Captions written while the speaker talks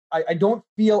I don't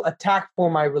feel attacked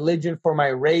for my religion, for my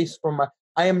race,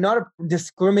 I am not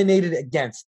discriminated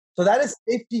against. So that is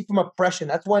safety from oppression.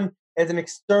 That's one as an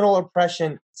external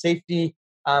oppression, safety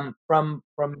from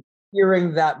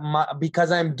hearing that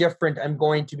because I'm different, I'm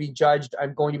going to be judged,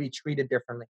 I'm going to be treated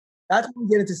differently. That's when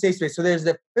we get into safe space. So there's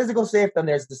the physical safety, and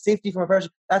there's the safety from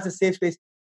oppression. That's a safe space.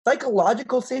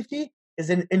 Psychological safety is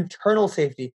an internal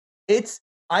safety.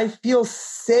 I feel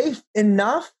safe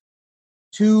enough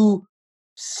to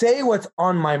say what's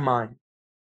on my mind.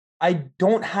 I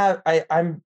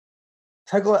am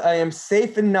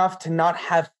safe enough to not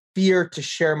have fear to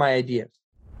share my ideas.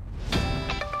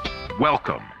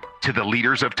 Welcome to the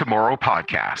Leaders of Tomorrow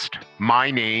podcast. My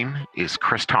name is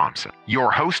Chris Thompson, your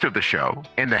host of the show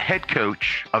and the head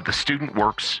coach of the Student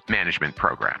Works Management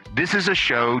Program. This is a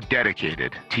show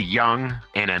dedicated to young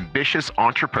and ambitious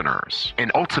entrepreneurs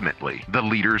and ultimately the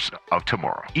leaders of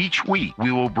tomorrow. Each week,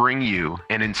 we will bring you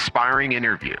an inspiring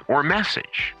interview or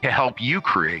message to help you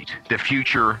create the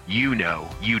future you know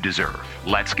you deserve.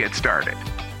 Let's get started.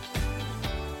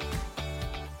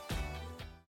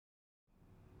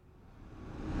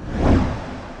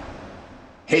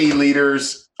 Hey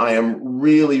leaders, I am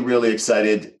really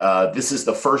excited. This is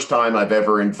the first time I've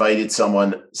ever invited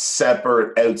someone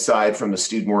separate outside from the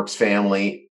Student Works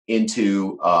family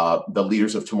into the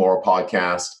Leaders of Tomorrow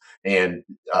podcast. And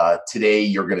today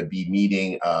you're going to be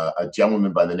meeting a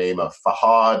gentleman by the name of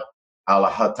Fahad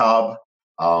Al-Hattab.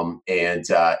 And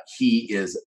he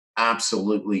is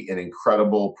absolutely an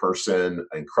incredible person,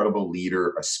 an incredible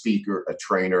leader, a speaker, a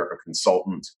trainer, a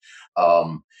consultant.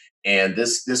 And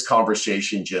this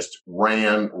conversation just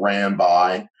ran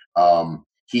by.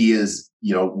 He is,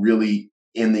 really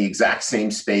in the exact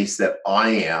same space that I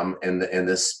am, and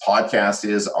this podcast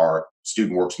is, our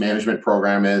Student Works Management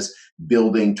Program is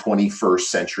building 21st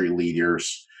century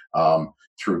leaders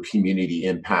through community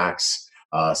impacts.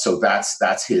 So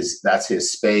that's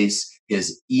his space.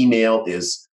 His email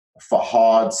is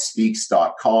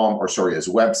fahadspeaks.com, his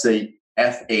website,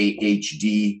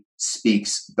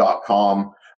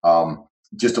 FAHDspeaks.com.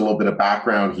 Just a little bit of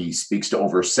background. He speaks to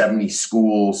over 70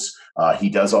 schools. He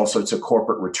does all sorts of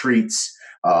corporate retreats.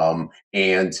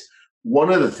 And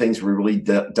one of the things we really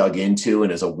dug into,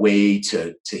 and as a way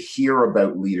to hear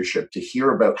about leadership, to hear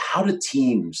about how do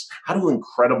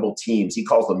incredible teams, he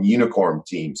calls them unicorn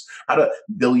teams, how do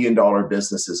billion-dollar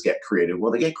businesses get created?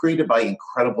 Well, they get created by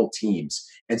incredible teams.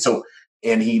 And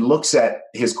he looks at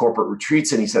his corporate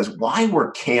retreats and he says, why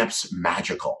were camps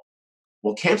magical?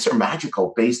 Well, camps are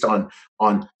magical based on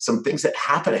some things that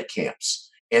happen at camps.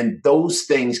 And those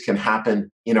things can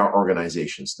happen in our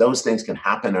organizations. Those things can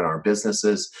happen in our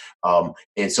businesses.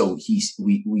 And so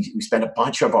we spent a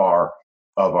bunch of our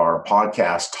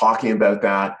podcast talking about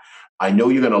that. I know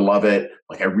you're going to love it.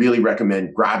 Like, I really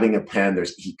recommend grabbing a pen.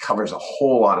 He covers a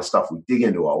whole lot of stuff. We dig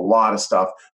into a lot of stuff,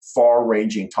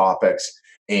 far-ranging topics,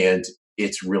 and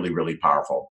it's really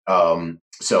powerful.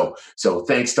 So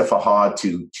thanks to Fahad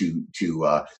to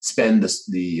spend a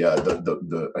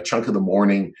chunk of the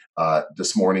morning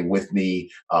this morning with me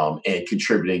and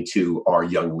contributing to our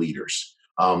young leaders.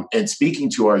 And speaking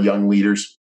to our young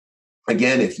leaders,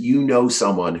 again, if you know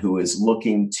someone who is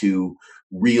looking to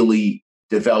really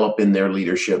develop in their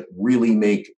leadership, really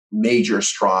make major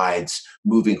strides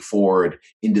moving forward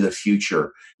into the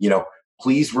future,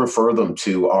 please refer them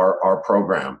to our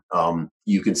program.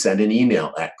 You can send an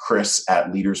email at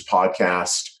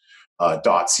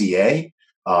chris@leaderspodcast.ca.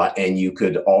 And you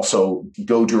could also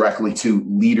go directly to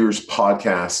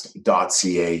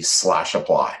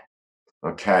leaderspodcast.ca/apply.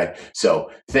 Okay. So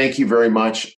thank you very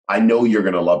much. I know you're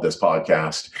going to love this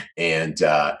podcast. And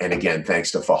again,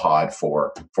 thanks to Fahad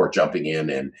for jumping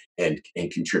in and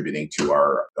contributing to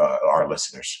our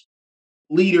listeners.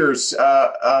 Leaders,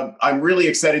 I'm really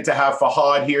excited to have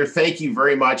Fahad here. Thank you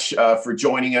very much for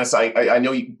joining us. I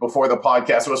know you, before the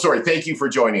podcast. Thank you for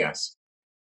joining us.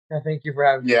 Yeah, thank you for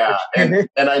having me. Yeah, and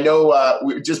I know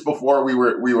just before we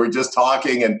were just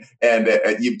talking, and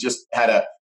you've just had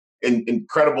an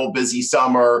incredible busy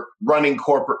summer running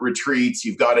corporate retreats.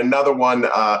 You've got another one,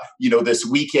 this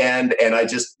weekend, and I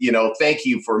just, thank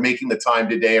you for making the time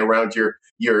today around your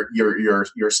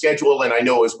schedule. And I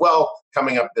know as well,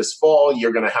 coming up this fall,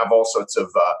 you're going to have all sorts of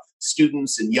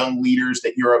students and young leaders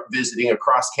that you're visiting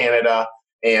across Canada.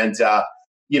 And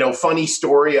funny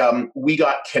story. We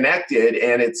got connected,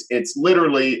 and it's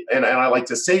literally, and I like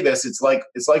to say this, it's like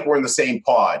we're in the same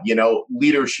pod.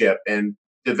 Leadership and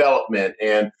development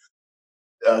and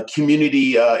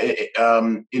community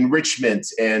enrichment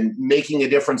and making a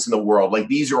difference in the world. Like,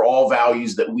 these are all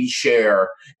values that we share.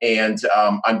 And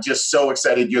I'm just so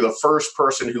excited. You're the first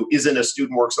person who isn't a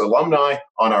Student Works alumni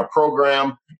on our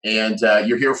program, and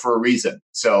you're here for a reason.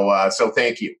 So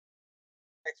thank you.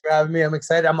 Thanks for having me. I'm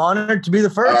excited. I'm honored to be the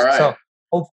first. All right. So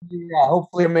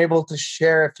hopefully I'm able to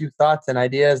share a few thoughts and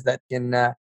ideas that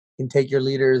can take your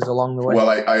leaders along the way. Well,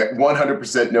 I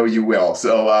 100% know you will.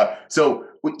 So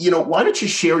why don't you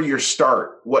share your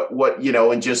start? What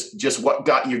and just what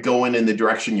got you going in the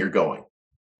direction you're going?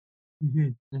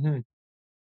 Mm-hmm, mm-hmm.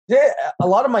 Yeah, a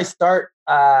lot of my start,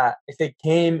 I think,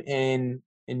 came in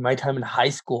my time in high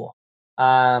school.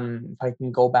 If I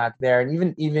can go back there,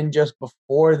 and even just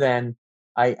before then,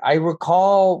 I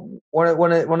recall one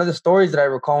of the stories that I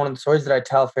recall. One of the stories that I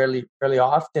tell fairly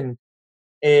often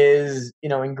is,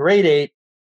 in grade 8,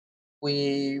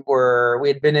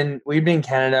 we'd been in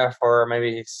Canada for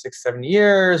maybe 6-7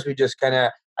 years. We just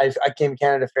I came to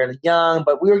Canada fairly young,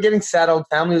 but we were getting settled.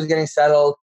 Family was getting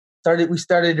settled. We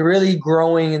started really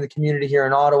growing in the community here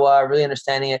in Ottawa, really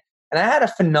understanding it. And I had a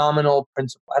phenomenal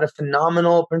principal.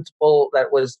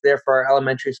 That was there for our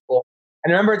elementary school.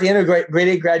 And I remember at the end of grade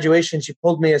 8 graduation, she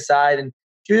pulled me aside and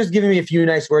she was just giving me a few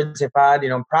nice words. Say, "Fad,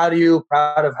 I'm proud of you,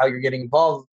 proud of how you're getting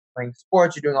involved, playing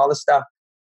sports, you're doing all this stuff."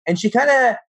 And she kind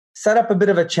of set up a bit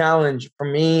of a challenge for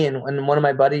me and one of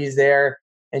my buddies there.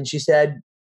 And she said,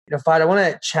 "Fad, I want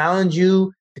to challenge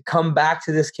you to come back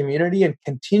to this community and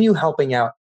continue helping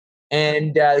out."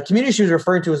 And the community she was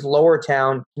referring to as Lower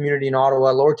Town community in Ottawa,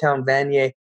 Lower Town,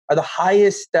 Vanier, are the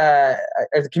highest, are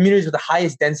the communities with the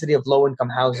highest density of low-income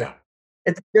housing. Yeah.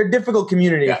 They're difficult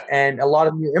communities, Yeah. and a lot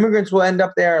of new immigrants will end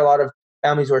up there. A lot of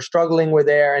families who are struggling were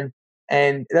there,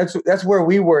 and that's where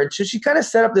we were. And so she kind of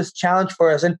set up this challenge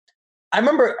for us. And I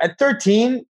remember at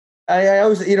 13, I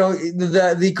always,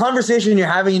 the conversation you're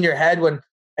having in your head when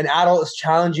an adult has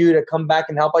challenged you to come back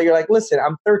and help out, you're like, "Listen,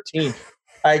 I'm 13.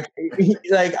 Like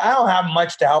I don't have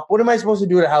much to help. What am I supposed to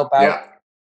do to help out?" Yeah.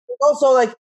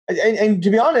 Also, and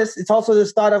to be honest, it's also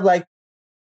this thought of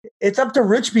it's up to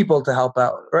rich people to help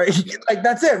out, right? Like,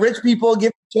 that's it. Rich people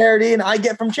give charity, and I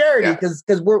get from charity because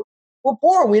we're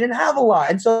poor. We didn't have a lot,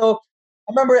 and so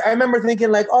I remember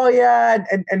thinking oh yeah,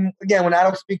 and again, when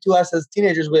adults speak to us as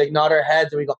teenagers, we nod our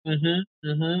heads and we go,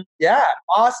 yeah,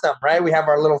 awesome, right? We have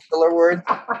our little filler words.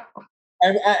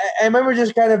 I remember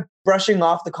just kind of brushing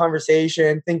off the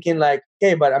conversation, thinking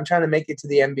okay, but I'm trying to make it to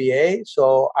the NBA,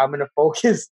 so I'm going to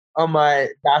focus on my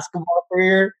basketball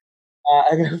career.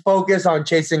 I'm going to focus on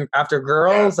chasing after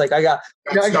girls. I got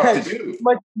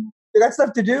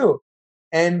stuff to do.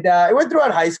 And I went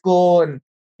throughout high school, and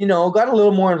got a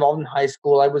little more involved in high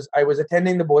school. I was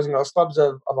attending the Boys and Girls Clubs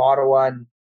of Ottawa and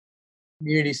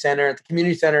community center. At the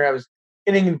community center, I was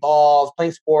getting involved,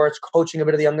 playing sports, coaching a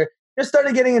bit of the younger. Just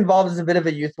started getting involved as a bit of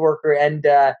a youth worker. And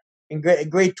in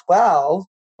grade 12,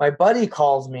 my buddy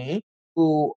calls me,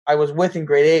 who I was with in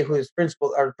grade 8, whose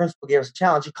principal gave us a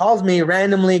challenge. He calls me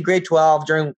randomly, grade 12,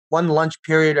 during one lunch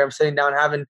period. I'm sitting down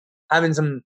having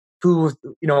some food.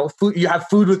 Food. You have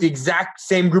food with the exact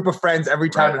same group of friends every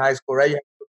time in high school, right?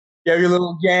 You have your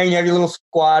little gang, you have your little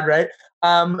squad, right?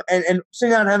 And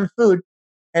sitting down having food.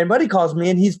 And buddy calls me,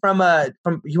 and he's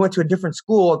he went to a different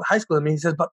school, high school. And he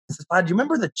says, "But do you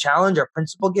remember the challenge our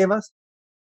principal gave us?"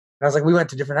 And I was like, "We went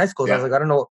to different high schools." Yeah. I was like, "I don't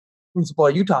know, what principal are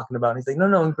you talking about?" And he's like,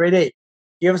 "No, in grade 8,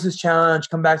 he gave us this challenge,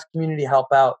 come back to community,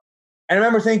 help out." And I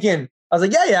remember thinking, I was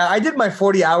like, yeah, I did my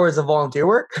 40 hours of volunteer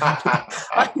work.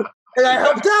 And I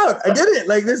helped out. I did it.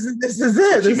 This is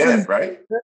it. This is right.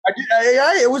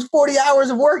 It was 40 hours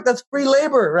of work. That's free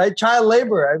labor, right? Child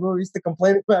labor. I remember we used to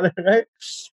complain about it, right?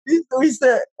 We used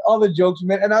to, all the jokes,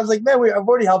 man. And I was like, "Man, I've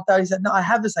already helped out." He said, "No, I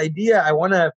have this idea. I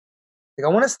want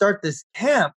to start this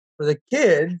camp for the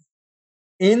kids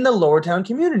in the Lower Town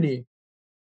community."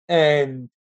 And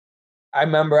I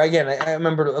remember, again, I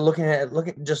remember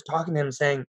just talking to him,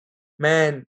 saying,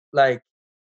 "Man,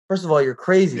 first of all, you're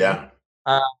crazy. Yeah.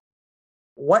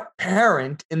 What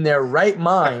parent in their right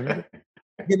mind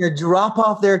going to drop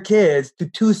off their kids to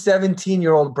two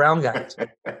 17-year-old brown guys?"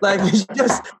 It's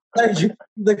just "Fad,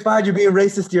 you're being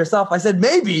racist to yourself." I said,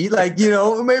 "Maybe,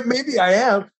 maybe I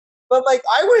am, but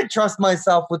I wouldn't trust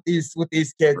myself with these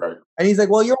kids." Right. And he's like,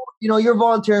 "Well, you're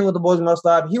volunteering with the Boys and Girls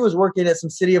Club." He was working at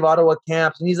some City of Ottawa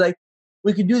camps, and he's like,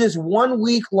 "We could do this 1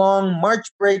 week long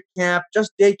March break camp,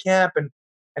 just day camp, and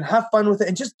have fun with it,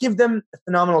 and just give them a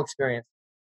phenomenal experience."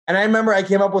 And I remember I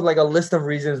came up with a list of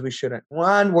reasons we shouldn't.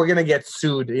 One, we're gonna get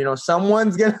sued.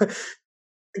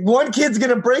 One kid's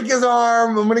gonna break his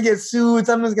arm. I'm gonna get sued.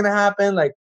 Something's gonna happen.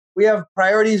 We have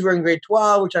priorities. We're in grade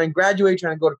 12. We're trying to graduate.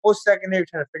 Trying to go to post-secondary.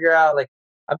 Trying to figure out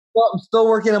I'm still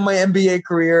working on my MBA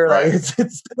career. Right. Like it's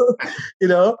still, you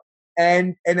know,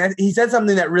 and he said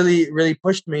something that really, really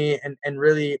pushed me and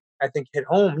really, I think, hit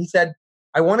home. He said,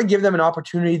 I want to give them an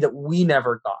opportunity that we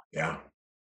never got. Yeah.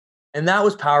 And that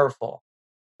was powerful.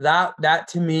 That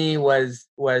to me was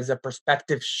a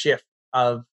perspective shift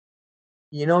of,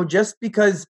 just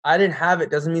because I didn't have it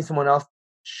doesn't mean someone else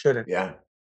shouldn't. Yeah.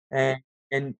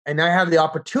 And I have the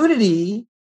opportunity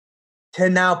to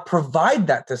now provide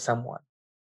that to someone.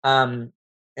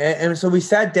 And so we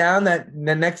sat down that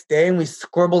the next day and we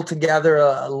scribbled together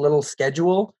a little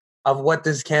schedule of what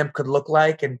this camp could look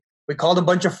like. And we called a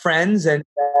bunch of friends and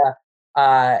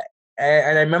I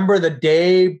remember the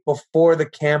day before the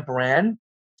camp ran,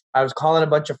 I was calling a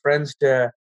bunch of friends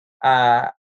to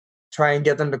try and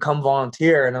get them to come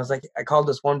volunteer. And I called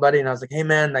this one buddy and I was like, hey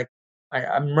man, like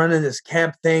I'm running this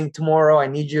camp thing tomorrow. I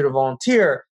need you to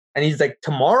volunteer. And he's like,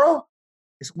 tomorrow?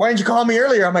 Why didn't you call me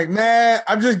earlier? I'm like, man,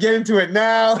 I'm just getting to it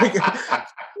now. He's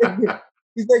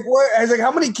like, what? I was like,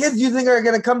 how many kids do you think are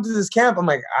going to come to this camp? I'm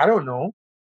like, I don't know.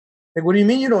 Like, what do you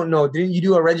mean you don't know? Didn't you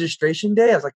do a registration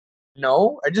day? I was like,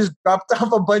 no, I just dropped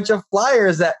off a bunch of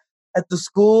flyers at the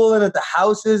school and at the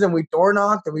houses, and we door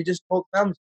knocked and we just spoke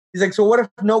them. He's like, so what if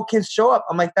no kids show up?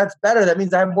 I'm like, that's better. That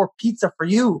means I have more pizza for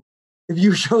you if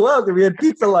you show up. If we had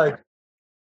pizza lunch.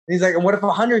 And he's like, and what if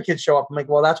 100 kids show up? I'm like,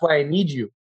 well, that's why I need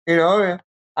you. And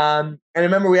I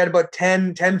remember we had about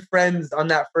 10 friends on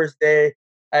that first day.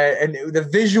 And the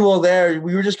visual there,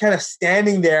 we were just kind of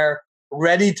standing there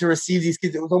ready to receive these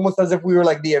kids. It was almost as if we were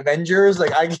like the Avengers.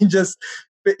 Like I can just,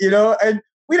 and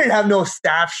we didn't have no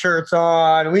staff shirts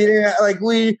on. We didn't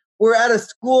we were at a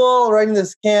school running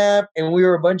this camp and we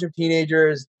were a bunch of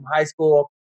teenagers from high school.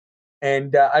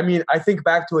 And I think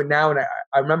back to it now and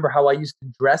I remember how I used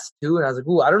to dress too. And I was like,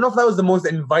 ooh, I don't know if that was the most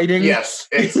inviting. Yes,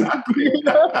 exactly.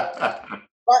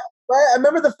 But I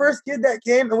remember the first kid that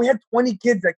came and we had 20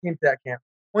 kids that came to that camp.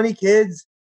 20 kids.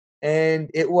 And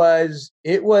it was,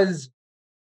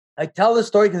 I tell this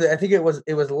story because I think it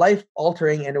was life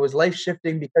altering and it was life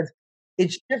shifting because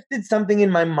it shifted something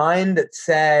in my mind that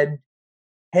said,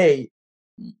 hey,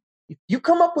 if you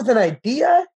come up with an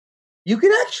idea, you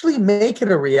can actually make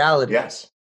it a reality. Yes.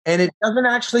 And it doesn't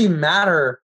actually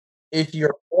matter if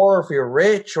you're poor, if you're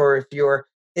rich, or if you're,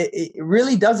 it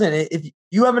really doesn't. If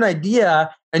you have an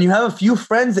idea and you have a few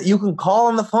friends that you can call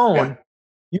on the phone,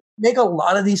 you can make a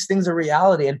lot of these things a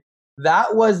reality. And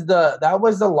that was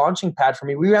the launching pad for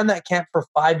me. We ran that camp for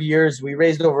 5 years. We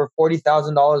raised over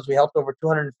 $40,000. We helped over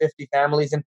 250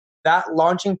 families. And that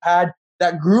launching pad,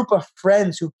 that group of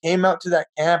friends who came out to that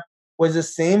camp was the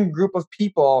same group of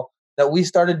people that we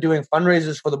started doing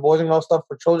fundraisers for the Boys and Girls Club,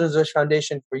 for Children's Wish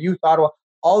Foundation, for Youth Ottawa.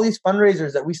 All these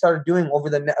fundraisers that we started doing over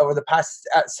the past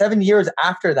 7 years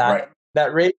after that, right.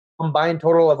 That raised a combined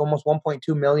total of almost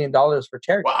 $1.2 million for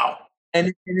charity. Wow.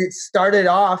 And it started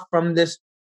off from this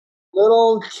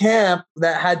little camp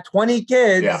that had 20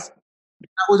 kids. Yeah.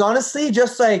 That was honestly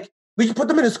just like, we could put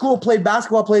them in a school, played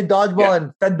basketball, played dodgeball,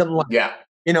 and fed them lunch. Yeah.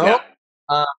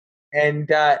 And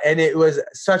it was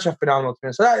such a phenomenal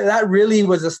experience. So that really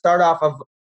was a start off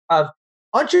of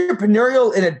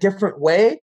entrepreneurial in a different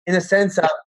way, in the sense of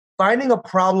finding a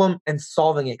problem and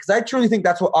solving it. Because I truly think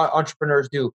that's what entrepreneurs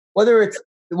do. Whether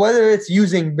it's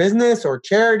using business or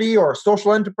charity or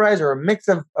social enterprise or a mix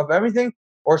of everything,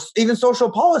 or even social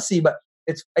policy, but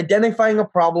it's identifying a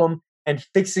problem and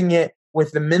fixing it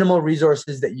with the minimal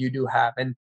resources that you do have.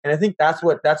 And I think that's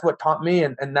what taught me,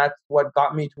 and that's what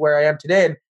got me to where I am today.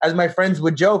 And as my friends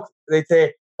would joke, they'd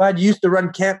say, "Bud, you used to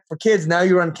run camp for kids. Now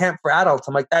you run camp for adults."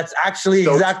 I'm like, that's actually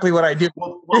exactly what I do.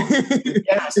 Well,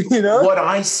 yes. What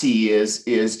I see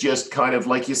is just kind of,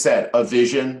 like you said, a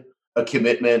vision, a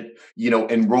commitment,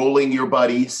 enrolling your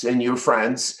buddies and your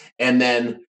friends, and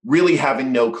then really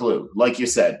having no clue. Like you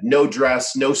said, no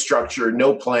dress, no structure,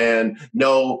 no plan,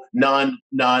 none.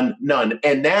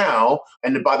 And now,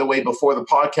 and by the way, before the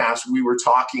podcast, we were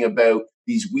talking about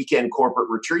these weekend corporate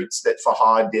retreats that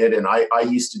Fahad did and I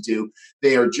used to do.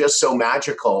 They are just so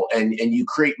magical, and you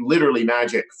create literally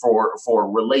magic for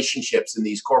relationships in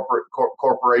these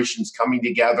corporations coming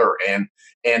together. And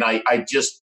I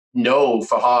just know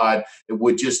Fahad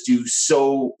would just do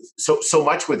so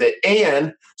much with it,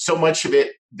 and so much of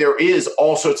it there is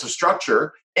all sorts of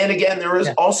structure. And again, there is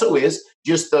also is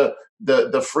just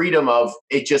the freedom of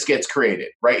it just gets created,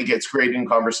 right? It gets created in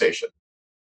conversation.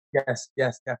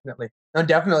 Yes, definitely. No,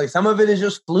 definitely. Some of it is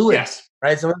just fluid,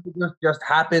 right? Some of it just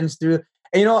happens through.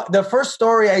 And the first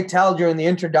story I tell during the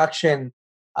introduction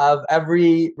of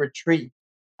every retreat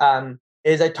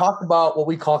is I talk about what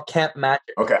we call camp magic.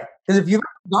 Okay. Because if you've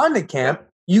gone to camp,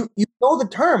 you know the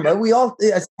term, right? We all,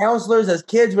 as counselors, as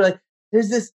kids, we're like, there's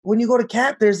this, when you go to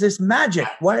camp, there's this magic.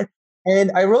 What?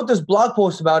 And I wrote this blog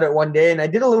post about it one day, and I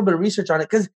did a little bit of research on it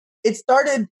because it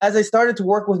started as I started to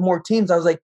work with more teams. I was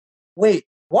like, wait,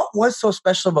 what was so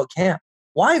special about camp?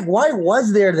 Why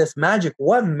was there this magic?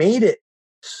 What made it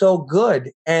so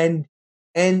good? And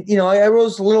I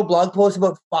wrote a little blog post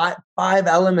about five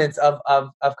elements of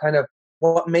kind of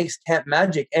what makes camp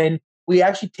magic. And we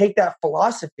actually take that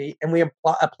philosophy and we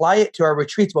apply it to our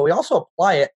retreats, but we also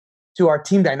apply it to our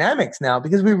team dynamics now,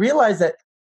 because we realize that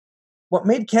what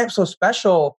made camp so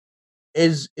special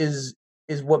is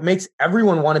what makes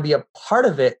everyone want to be a part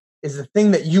of it, is the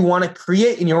thing that you want to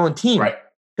create in your own team. Right.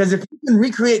 Because if you can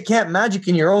recreate camp magic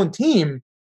in your own team,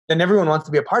 then everyone wants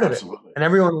to be a part of it, and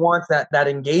everyone wants that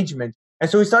engagement. And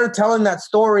so we started telling that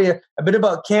story, a bit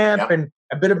about camp and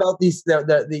a bit about these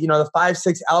the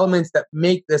 5-6 elements that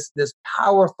make this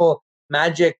powerful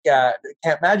magic,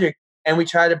 camp magic, and we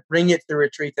try to bring it to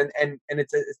retreats, and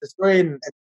it's a story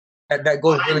that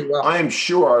goes really well. I am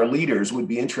sure our leaders would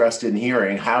be interested in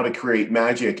hearing how to create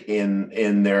magic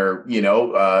in their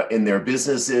in their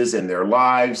businesses, in their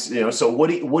lives. So what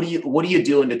are you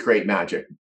doing to create magic?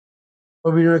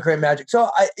 What are we doing to create magic? So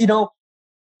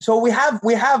so we have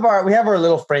our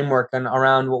little framework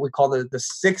around what we call the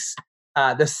six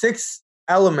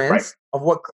elements of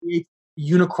what creates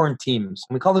unicorn teams.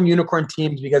 And we call them unicorn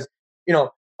teams because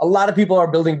a lot of people are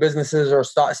building businesses or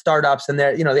startups, and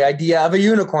they're the idea of a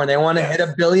unicorn. They want to hit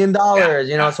 $1 billion, so on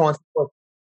and so forth.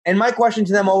 And my question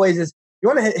to them always is: you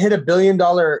want to hit $1 billion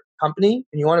company,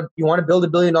 and you want to build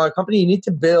 $1 billion company. You need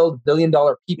to build $1 billion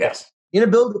people. Yes. You need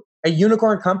to build a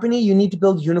unicorn company. You need to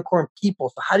build unicorn people.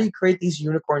 So how do you create these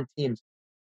unicorn teams?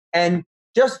 And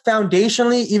just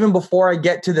foundationally, even before I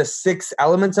get to the 6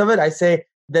 elements of it, I say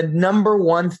the number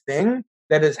one thing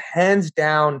that is hands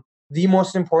down the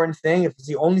most important thing, if it's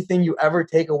the only thing you ever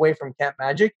take away from Camp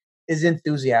Magic, is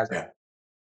enthusiasm. Yeah.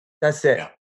 That's it. Yeah.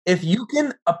 If you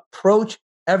can approach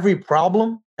every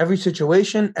problem, every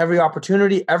situation, every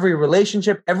opportunity, every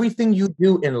relationship, everything you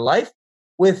do in life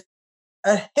with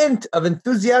a hint of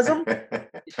enthusiasm, it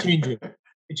changes.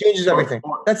 It changes everything.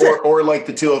 That's it. Or like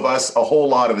the two of us, a whole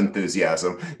lot of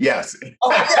enthusiasm. Yes.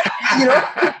 Oh,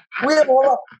 yeah. We have a whole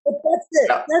lot. But that's it.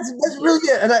 Yeah. That's really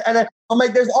it. And I'm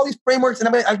like, there's all these frameworks,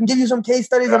 and I can give you some case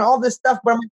studies and all this stuff.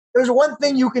 But I'm like, there's one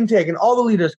thing you can take, and all the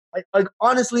leaders, like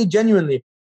honestly, genuinely,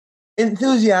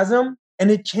 enthusiasm, and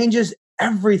it changes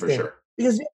everything. For sure.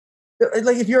 Because,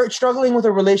 like, if you're struggling with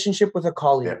a relationship with a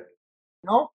colleague,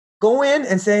 go in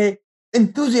and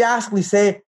enthusiastically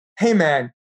say, "Hey,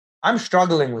 man, I'm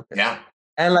struggling with this. Yeah.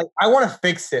 And like, I want to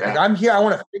fix it. Like, I'm here. I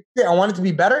want to fix it. I want it to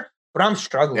be better, but I'm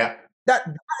struggling." Yeah. That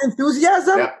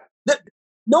enthusiasm, that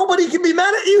nobody can be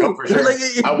mad at you. No, for sure. Like,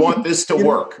 I want this to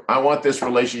work. I want this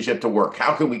relationship to work.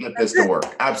 How can we get this to work?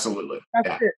 Absolutely.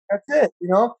 That's it.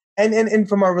 And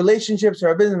from our relationships,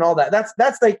 our business, and all that.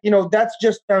 That's like, that's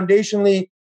just foundationally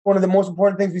one of the most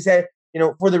important things we say.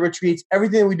 For the retreats,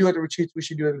 everything that we do at the retreats, we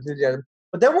should do with enthusiasm.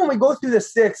 But then when we go through the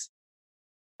 6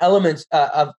 elements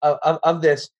of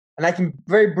this, and I can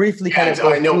very briefly kind of.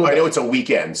 I know it's a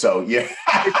weekend, so yeah.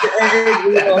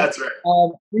 That's right.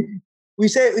 We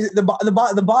say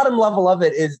the bottom level of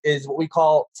it is what we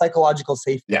call psychological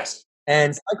safety. Yes.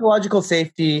 And psychological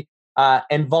safety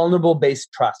and vulnerable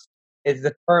based trust is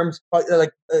the terms.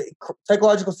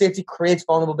 Psychological safety creates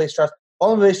vulnerable based trust.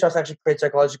 Vulnerable based trust actually creates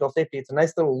psychological safety. It's a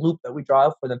nice little loop that we draw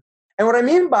out for them. And what I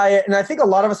mean by it, and I think a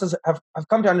lot of us have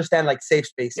come to understand, like, safe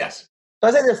space. Yes. So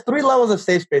I say there's 3 levels of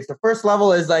safe space. The first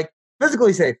level is like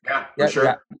physically safe. Yeah, for sure.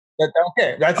 Yeah.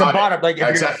 Okay, that's a bottom. Like,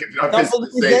 exactly. If you're not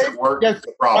physically safe at work, it's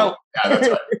a problem. Yeah, that's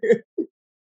right.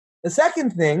 The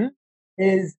second thing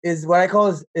is what I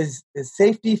call is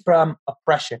safety from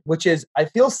oppression, which is I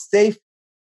feel safe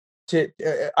to.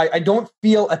 I don't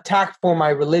feel attacked for my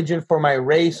religion, for my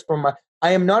race,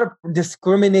 I am not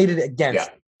discriminated against. Yeah.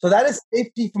 So that is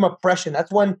safety from oppression.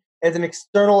 That's one as an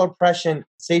external oppression.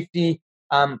 Safety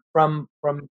from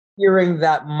hearing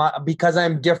that because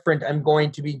I'm different, I'm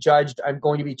going to be judged. I'm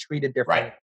going to be treated differently.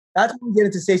 Right. That's when we get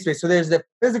into safe space. So there's the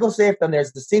physical safe, then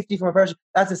there's the safety from oppression.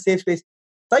 That's a safe space.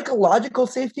 Psychological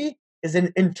safety is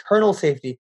an internal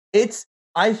safety.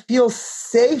 I feel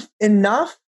safe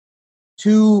enough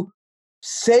to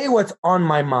say what's on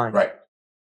my mind. Right.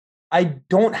 I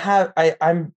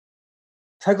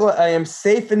am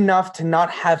safe enough to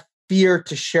not have fear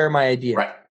to share my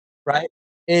idea. Right.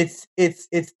 It's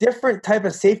different type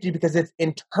of safety because it's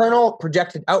internal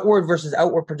projected outward versus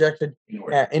outward projected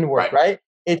inward. Right.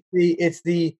 It's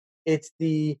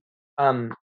the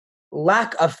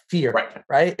lack of fear.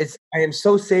 Right. I am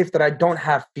so safe that I don't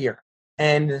have fear.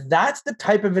 And that's the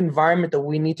type of environment that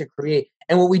we need to create.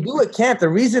 And what we do at camp, the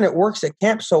reason it works at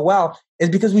camp so well is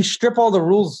because we strip all the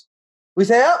rules. We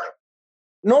say, oh,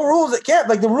 no rules at camp.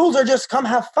 Like the rules are just come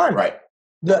have fun. Right.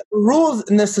 The rules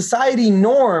and the society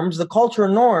norms, the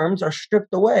cultural norms are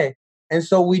stripped away. And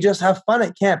so we just have fun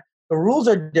at camp. The rules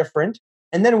are different.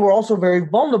 And then we're also very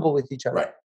vulnerable with each other.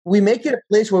 Right. We make it a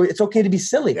place where it's okay to be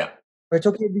silly. Yeah. Or it's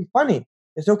okay to be funny.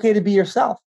 It's okay to be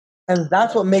yourself. And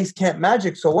that's what makes Camp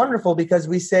Magic so wonderful, because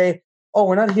we say, oh,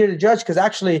 we're not here to judge, because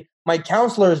actually my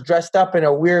counselor is dressed up in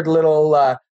a weird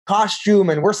little costume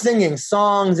and we're singing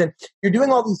songs and you're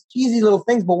doing all these cheesy little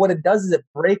things. But what it does is it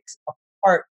breaks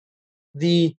apart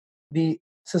the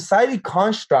society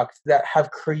constructs that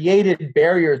have created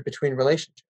barriers between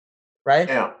relationships, right?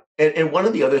 Yeah. And one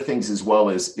of the other things as well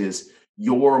is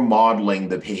you're modeling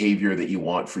the behavior that you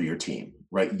want for your team,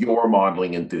 right? You're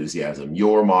modeling enthusiasm.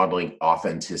 You're modeling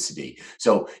authenticity.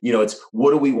 So, it's what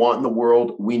do we want in the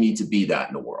world? We need to be that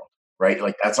in the world, right?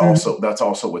 Like that's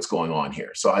also what's going on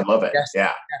here. So I love it.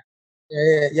 Yes.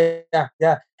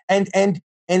 Yeah.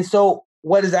 And so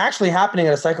what is actually happening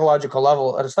at a psychological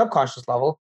level, at a subconscious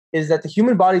level, is that the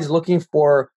human body is looking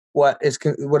for what is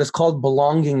called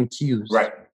belonging cues.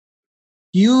 Right.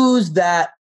 Cues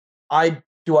that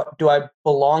do I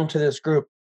belong to this group?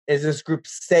 Is this group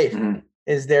safe? Mm-hmm.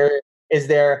 Is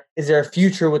there a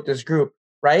future with this group?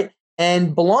 Right?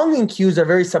 And belonging cues are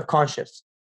very subconscious,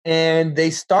 and they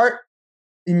start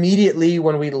immediately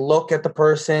when we look at the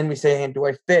person. We say, "Hey, do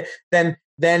I fit?" Then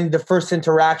the first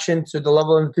interaction, to the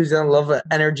level of enthusiasm, level of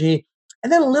energy,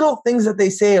 and then little things that they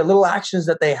say, or little actions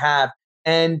that they have.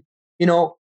 And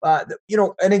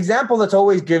an example that's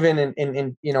always given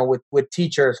in with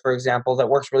teachers, for example, that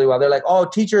works really well. They're like, oh,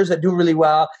 teachers that do really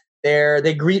well,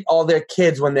 they greet all their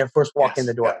kids when they first walk in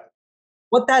the door. Yeah.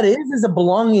 What that is a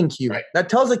belonging cue. Right. That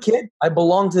tells a kid, I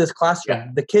belong to this classroom. Yeah.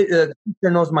 The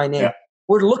teacher knows my name. Yeah.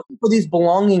 We're looking for these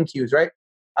belonging cues, right?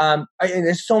 And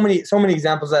there's so many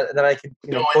examples that I could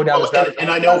go down.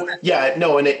 And I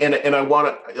know, and I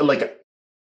want to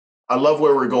I love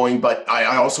where we're going, but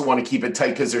I also want to keep it tight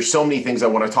because there's so many things I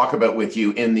want to talk about with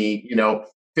you in the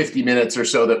 50 minutes or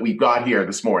so that we've got here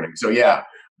this morning. So yeah.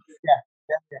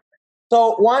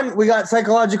 So one, we got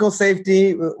psychological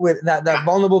safety with that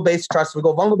vulnerable based trust. We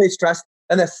go vulnerable based trust,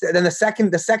 and then the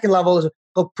second level is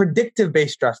called predictive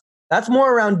based trust. That's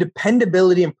more around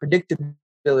dependability and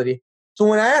predictability. So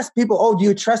when I ask people, oh, do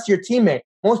you trust your teammate?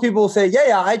 Most people will say,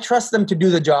 yeah, I trust them to do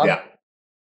the job. Yeah.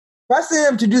 Trusting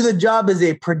them to do the job is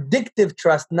a predictive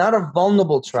trust, not a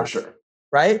vulnerable trust. For sure.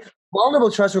 Right?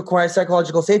 Vulnerable trust requires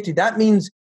psychological safety. That means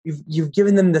you've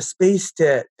given them the space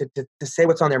to say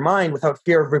what's on their mind without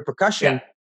fear of repercussion. Yeah.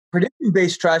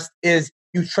 Predictive-based trust is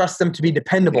you trust them to be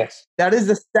dependable. Yes. That is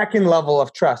the second level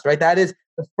of trust, right? That is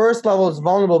the first level is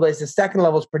vulnerable-based. The second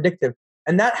level is predictive.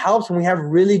 And that helps when we have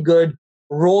really good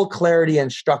role clarity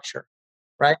and structure,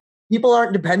 right? People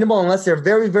aren't dependable unless they're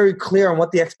very, very clear on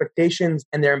what the expectations,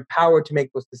 and they're empowered to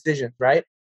make those decisions, right?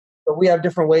 So we have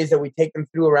different ways that we take them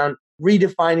through around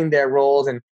redefining their roles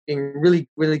and being really,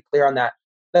 really clear on that.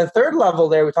 The third level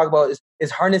there we talk about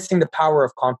is harnessing the power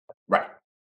of conflict. Right.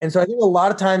 And so I think a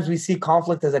lot of times we see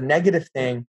conflict as a negative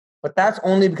thing, but that's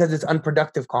only because it's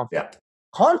unproductive conflict. Yeah.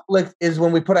 Conflict is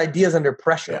when we put ideas under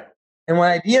pressure. Yeah. And when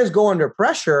ideas go under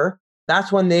pressure,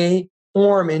 that's when they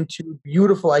form into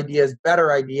beautiful ideas,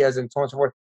 better ideas, and so on and so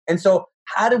forth. And so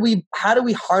how do we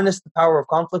harness the power of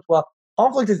conflict? Well,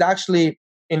 conflict is actually,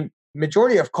 in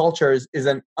majority of cultures,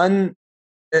 it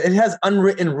has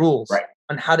unwritten rules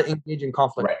on how to engage in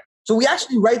conflict. Right. So we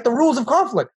actually write the rules of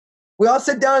conflict. We all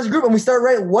sit down as a group and we start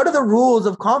writing, what are the rules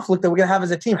of conflict that we're going to have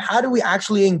as a team? How do we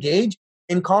actually engage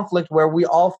in conflict where we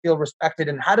all feel respected,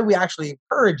 and how do we actually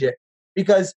encourage it?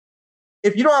 Because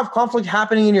if you don't have conflict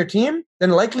happening in your team, then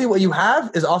likely what you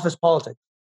have is office politics.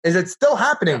 Is it still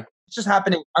happening? Yeah. It's just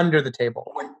happening under the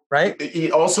table, right?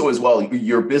 Also, as well,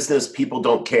 your business, people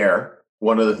don't care.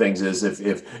 One of the things is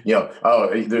if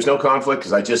there's no conflict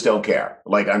because I just don't care.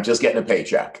 Like I'm just getting a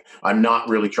paycheck. I'm not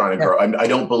really trying to grow. I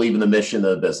don't believe in the mission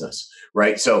of the business,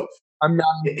 right? So I'm not.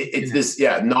 It's this,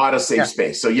 not a safe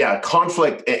space. So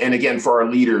conflict, and again, for our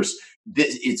leaders,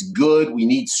 it's good. We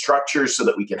need structures so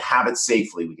that we can have it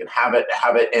safely. We can have it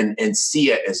and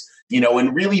see it as,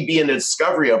 and really be in a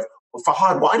discovery of, well,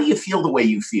 Fahad, why do you feel the way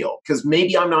you feel? Because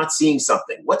maybe I'm not seeing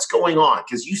something. What's going on?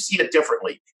 Because you see it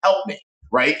differently. Help me.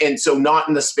 Right. And so not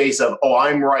in the space of, oh,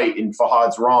 I'm right and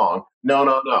Fahad's wrong. No.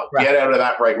 Right. Get out of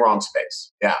that right, wrong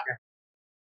space. Yeah.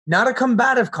 Not a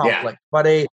combative conflict, but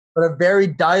a very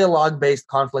dialogue-based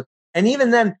conflict. And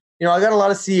even then, I got a lot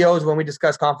of CEOs when we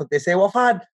discuss conflict, they say, well,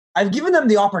 Fahad, I've given them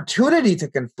the opportunity to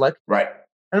conflict. Right.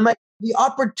 And I'm like, the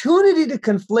opportunity to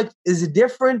conflict is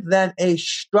different than a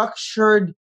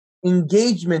structured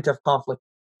engagement of conflict.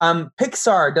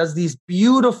 Pixar does these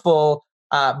beautiful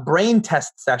brain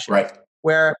test sessions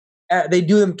where they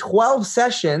do them 12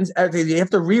 sessions. They have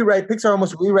to rewrite. Pixar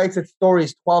almost rewrites its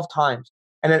stories 12 times.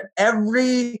 And at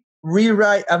every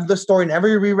rewrite of the story and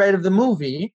every rewrite of the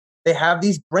movie, they have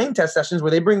these brain test sessions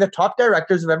where they bring the top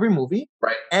directors of every movie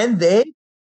and they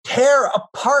tear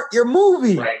apart your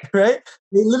movie, right?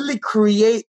 They literally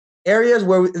create areas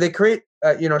where they create,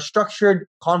 structured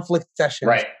conflict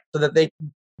sessions so that they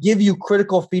can give you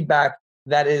critical feedback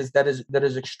that is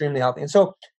extremely healthy. And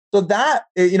so that,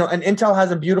 and Intel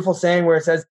has a beautiful saying where it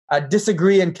says,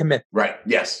 disagree and commit. Right.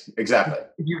 Yes, exactly.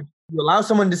 If you allow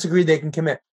someone to disagree, they can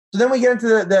commit. So then we get into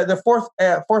the fourth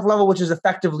level, which is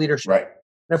effective leadership. Right.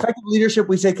 And effective leadership,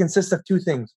 we say, consists of two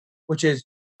things, which is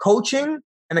coaching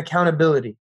and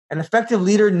accountability. An effective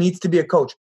leader needs to be a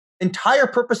coach. Entire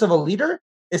purpose of a leader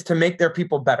is to make their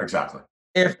people better. Exactly.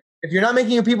 If you're not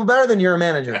making your people better, then you're a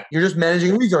manager. Yeah. You're just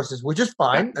managing resources, which is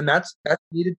fine, and that's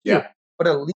needed too. Yeah. But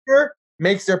a leader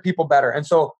makes their people better. And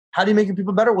so how do you make your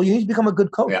people better? Well, you need to become a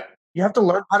good coach. Yeah. You have to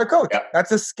learn how to coach. Yeah.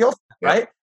 That's a skill set, right?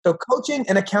 So coaching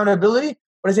and accountability.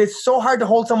 But I say it's so hard to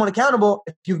hold someone accountable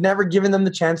if you've never given them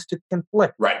the chance to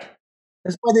conflict. Right.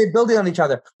 That's why they build it on each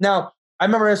other. Now, I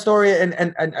remember a story,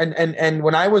 and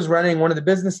when I was running one of the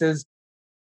businesses,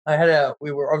 I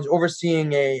was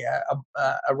overseeing a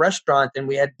restaurant, and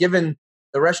we had given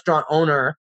the restaurant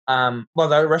owner,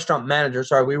 the restaurant manager.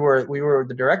 Sorry, we were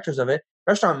the directors of it.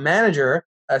 Restaurant manager,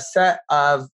 a set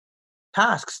of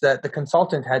tasks that the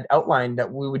consultant had outlined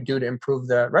that we would do to improve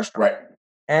the restaurant. Right.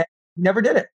 And he never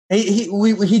did it.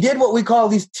 He did what we call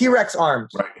these T-Rex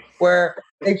arms, where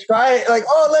they try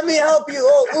let me help you.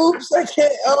 Oh, oops, I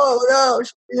can't. Oh no,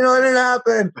 it didn't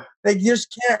happen. They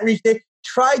just can't reach. They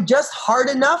try just hard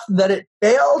enough that it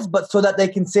fails, but so that they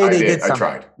can say they did something. I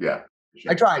tried. Yeah,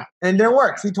 sure. I tried, and it didn't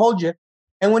work. So he told you.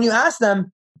 And when you ask them,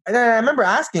 and I remember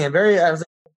asking him, I was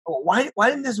like, why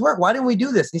didn't this work? Why didn't we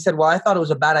do this? And he said, well, I thought it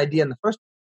was a bad idea in the first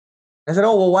place. I said,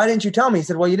 oh, well, why didn't you tell me? He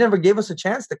said, well, you never gave us a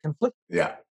chance to conflict.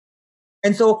 Yeah.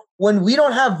 And so when we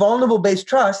don't have vulnerable-based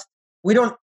trust, we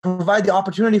don't provide the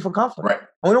opportunity for conflict. Right.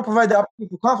 When we don't provide the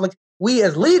opportunity for conflict, we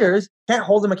as leaders can't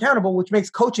hold them accountable, which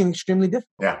makes coaching extremely difficult.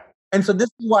 Yeah. And so this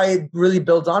is why it really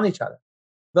builds on each other.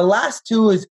 The last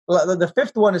two the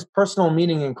fifth one is personal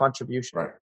meaning and contribution.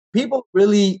 Right. People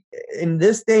really, in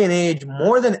this day and age,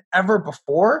 more than ever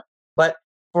before, but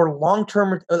for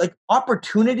long-term,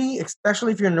 opportunity,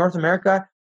 especially if you're in North America,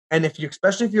 and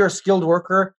especially if you're a skilled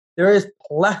worker, there is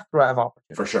plethora of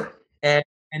opportunity. For sure. And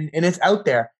it's out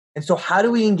there. And so how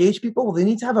do we engage people? Well, they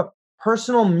need to have a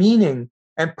personal meaning,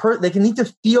 and they need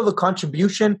to feel the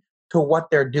contribution to what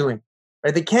they're doing.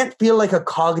 Right? They can't feel like a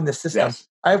cog in the system. Yes.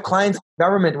 I have clients in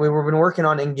government. We've been working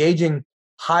on engaging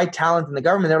high talent in the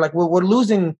government. They're like, well, we're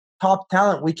losing top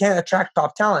talent. We can't attract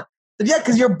top talent. But yeah,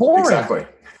 because you're boring. Exactly.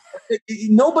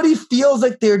 Nobody feels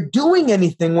like they're doing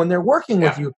anything when they're working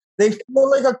with you. They feel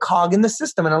like a cog in the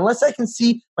system. And unless I can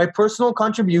see my personal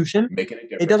contribution,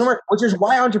 it doesn't work, which is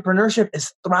why entrepreneurship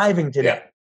is thriving today. Yeah.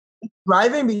 It's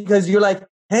thriving because you're like,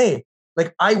 hey,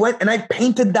 I went and I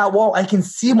painted that wall. I can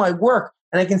see my work,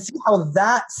 and I can see how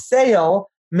that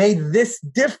sale made this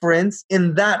difference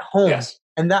in that home. Yes.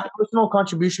 And that personal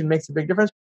contribution makes a big difference.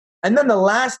 And then the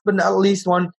last but not least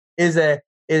one is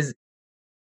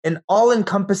an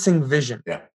all-encompassing vision.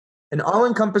 Yeah. An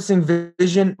all-encompassing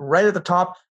vision right at the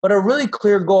top, but a really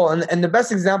clear goal. And the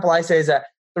best example I say is that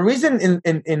the reason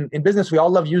in business we all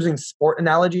love using sport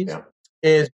analogies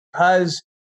is because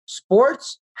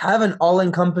sports have an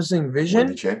all-encompassing vision. To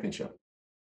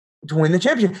win the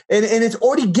championship. And it's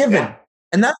already given. Yeah.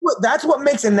 And that's what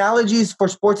makes analogies for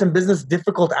sports and business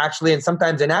difficult, actually, and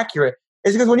sometimes inaccurate,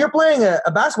 is because when you're playing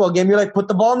a basketball game, you're like, put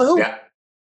the ball in the hoop. Yeah.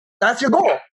 That's your goal.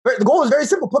 Yeah. The goal is very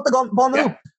simple. Put the ball in the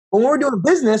hoop. But when we're doing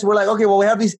business, we're like, okay, well, we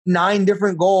have these 9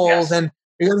 different goals, and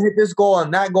you're going to hit this goal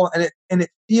and that goal, and it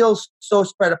feels so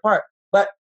spread apart. But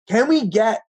can we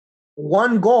get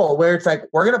one goal where it's like,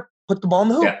 we're going to put the ball in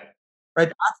the hoop? Yeah.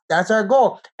 Right? That's our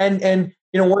goal. And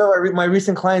one of my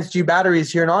recent clients, G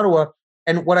Batteries here in Ottawa,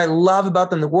 and what I love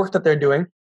about them, the work that they're doing,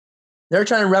 they're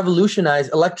trying to revolutionize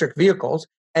electric vehicles.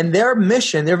 And their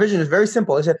mission, their vision is very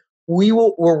simple. They said, we're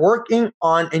working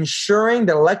on ensuring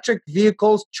that electric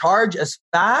vehicles charge as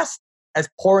fast as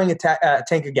pouring a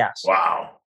tank of gas.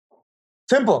 Wow.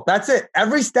 Simple. That's it.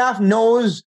 Every staff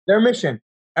knows their mission.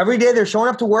 Every day they're showing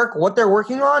up to work. What they're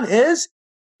working on is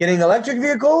getting electric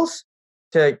vehicles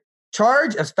to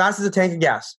charge as fast as a tank of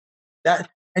gas.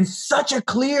 And such a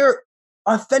clear,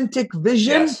 authentic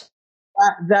vision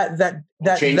that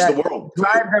change the world.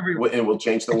 Drives everyone. It will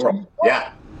change the world.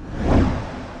 Yeah.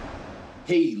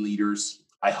 Hey, leaders.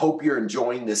 I hope you're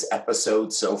enjoying this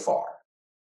episode so far.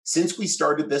 Since we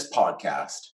started this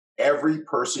podcast, every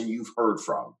person you've heard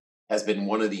from has been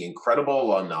one of the incredible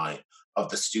alumni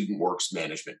of the Student Works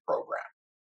Management Program.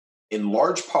 In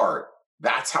large part,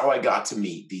 that's how I got to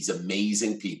meet these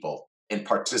amazing people and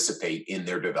participate in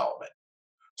their development.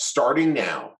 Starting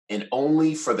now and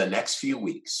only for the next few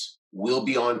weeks, we'll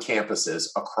be on campuses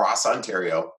across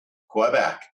Ontario,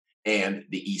 Quebec, and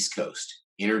the East Coast,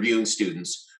 interviewing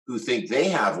students who think they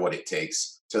have what it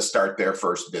takes to start their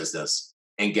first business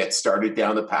and get started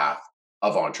down the path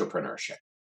of entrepreneurship.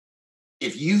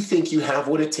 If you think you have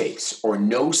what it takes or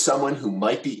know someone who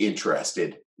might be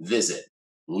interested, visit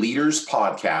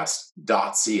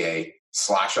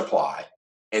leaderspodcast.ca/apply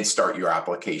and start your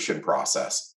application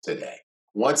process today.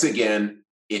 Once again,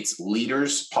 it's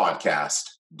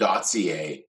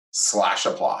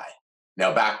leaderspodcast.ca/apply.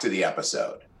 Now back to the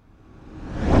episode.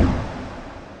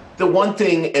 The one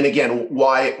thing, and again,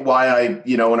 why I,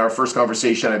 in our first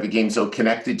conversation, I became so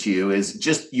connected to you is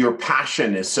just your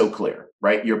passion is so clear,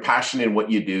 right? Your passion in what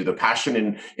you do, the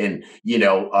passion in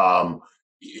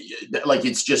like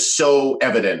it's just so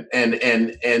evident.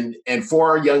 And for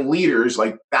our young leaders,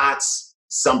 like that's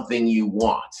something you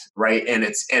want, right? And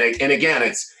again,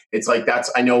 it's like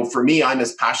I know for me, I'm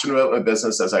as passionate about my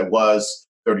business as I was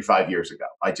 35 years ago.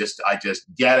 I just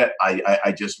get it.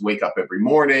 I just wake up every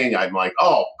morning. I'm like,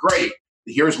 oh, great.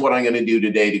 Here's what I'm going to do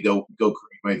today to go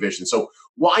create my vision. So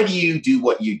why do you do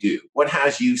what you do? What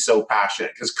has you so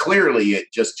passionate? Because clearly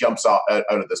it just jumps out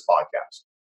of this podcast.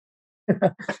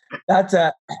 That's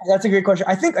a great question.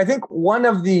 I think one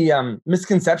of the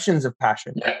misconceptions of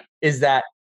passion is that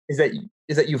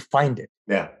you find it.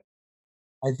 Yeah.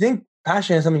 I think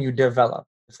passion is something you develop.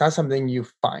 It's not something you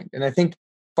find. And I think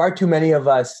far too many of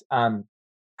us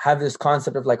have this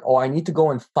concept of like, oh, I need to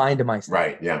go and find myself.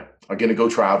 Right. Yeah. I'm going to go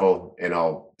travel and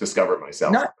I'll discover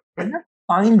myself. You're not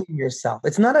finding yourself.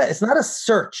 It's not a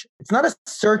search. It's not a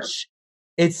search.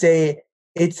 It's a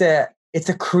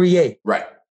create. Right.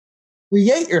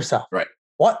 Create yourself. Right.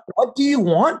 What do you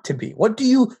want to be? What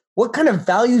kind of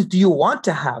values do you want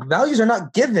to have? Values are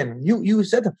not given. You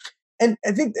said them. And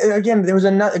I think, again, there was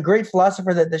a great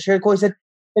philosopher that shared quote. He said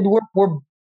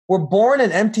we're born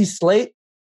an empty slate,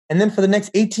 and then for the next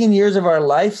 18 years of our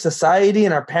life, society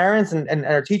and our parents and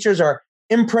our teachers are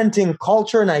imprinting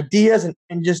culture and ideas and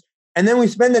then we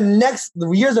spend the next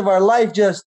years of our life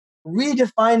just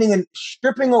redefining and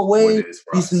stripping away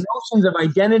these notions of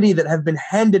identity that have been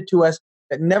handed to us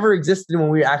that never existed when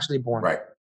we were actually born. Right.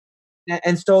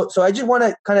 And so I just want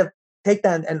to kind of take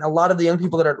that, and a lot of the young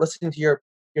people that are listening to your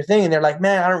thing, and they're like,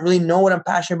 man, I don't really know what I'm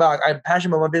passionate about. I'm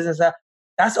passionate about my business.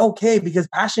 That's okay, because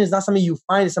passion is not something you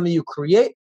find, it's something you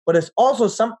create, but it's also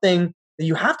something that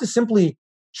you have to simply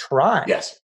try.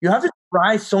 Yes. You have to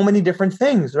try so many different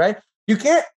things, right? You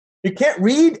can't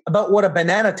read about what a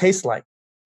banana tastes like.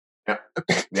 Yeah.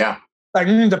 Yeah. Like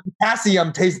the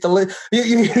potassium tastes delicious.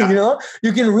 You know,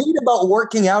 you can read about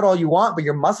working out all you want, but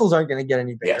your muscles aren't going to get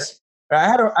any bigger. Yes. I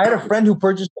had a friend who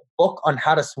purchased a book on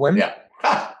how to swim. Yeah.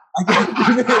 I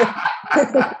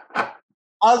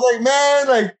was like, man,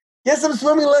 like, get some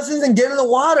swimming lessons and get in the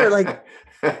water. Like,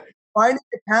 finding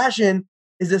your passion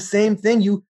is the same thing.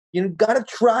 You got to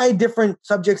try different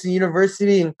subjects in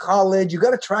university and college. You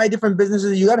got to try different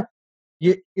businesses. You got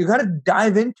to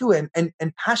dive into it, and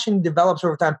passion develops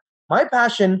over time. My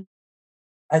passion,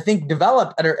 I think,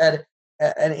 developed at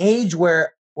an age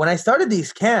where when I started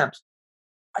these camps,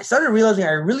 I started realizing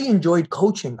I really enjoyed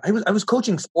coaching. I was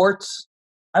coaching sports.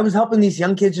 I was helping these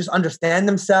young kids just understand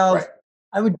themselves. Right.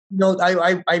 I would,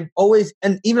 I always,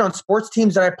 and even on sports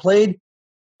teams that I played,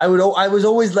 I was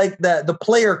always like the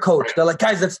player coach. Right. They're like,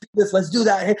 guys, let's do this, let's do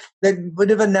that. That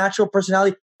bit of a natural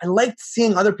personality. I liked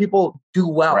seeing other people do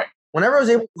well. Right. Whenever I was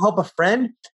able to help a friend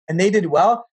and they did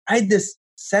well, I had this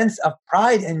sense of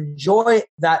pride and joy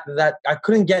that I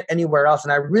couldn't get anywhere else.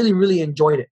 And I really, really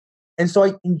enjoyed it. And so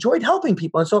I enjoyed helping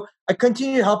people. And so I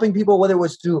continued helping people, whether it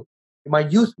was through my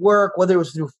youth work, whether it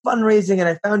was through fundraising, and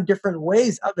I found different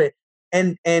ways of it.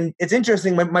 And it's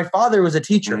interesting. My father was a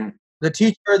teacher. Mm-hmm. The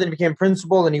teacher, then became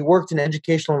principal, and he worked in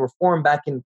educational reform back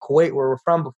in Kuwait, where we're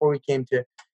from, before we came to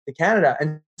Canada.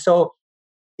 And so,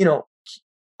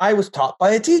 I was taught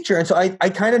by a teacher. And so I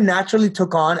kind of naturally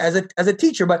took on as a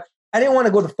teacher, but I didn't want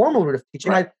to go the formal route of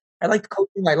teaching. Right. I liked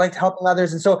coaching. I liked helping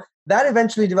others. And so that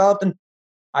eventually developed, and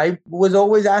I was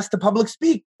always asked to public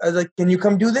speak. I was like, can you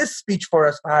come do this speech for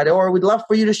us, Pat? Or we'd love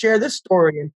for you to share this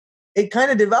story. And it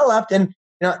kind of developed. And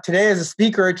today as a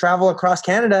speaker, I travel across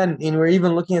Canada, and we're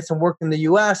even looking at some work in the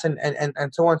US and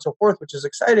so on and so forth, which is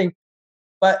exciting.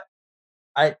 But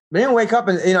I didn't wake up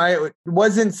and, I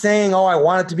wasn't saying, oh, I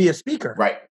wanted to be a speaker.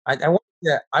 Right. I wanted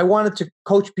I wanted to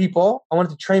coach people. I wanted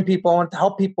to train people. I wanted to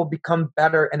help people become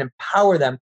better and empower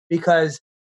them, because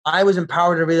I was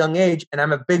empowered at a really young age, and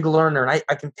I'm a big learner. And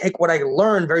I can take what I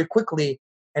learn very quickly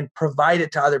and provide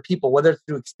it to other people, whether it's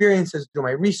through experiences, through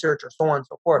my research, or so on and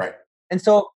so forth. Right. And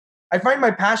so I find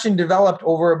my passion developed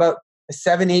over about a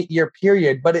 7-8 year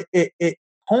period, but it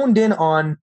honed in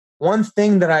on one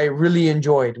thing that I really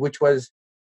enjoyed, which was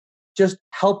just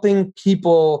helping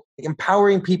people,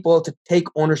 empowering people to take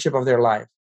ownership of their life.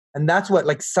 And that's what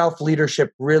like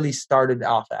self-leadership really started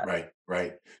off at.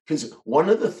 Right. Because one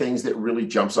of the things that really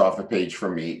jumps off the page for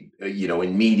me,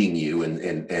 in meeting you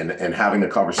and having the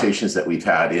conversations that we've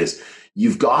had, is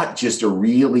you've got just a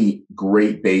really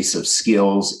great base of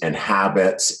skills and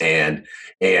habits and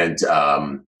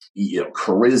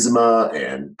charisma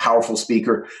and powerful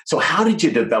speaker. So how did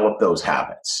you develop those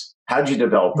habits? How did you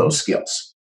develop those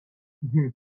skills? Mm-hmm.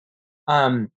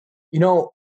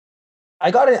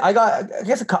 I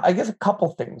guess a couple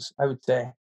things, I would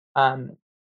say.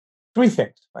 3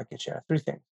 things I could share. 3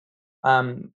 things.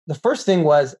 The first thing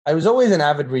was I was always an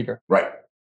avid reader. Right.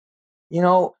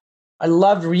 I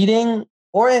loved reading,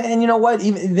 and you know what?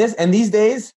 Even these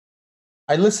days,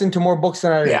 I listen to more books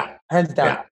than I read. Hands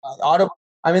down. Yeah.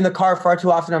 I'm in the car far too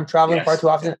often. I'm traveling far too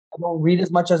often. I don't read as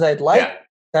much as I'd like.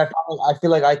 I feel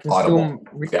like I consume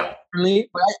differently.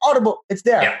 But Audible, it's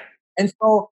there. Yeah. And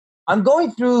so I'm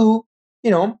going through,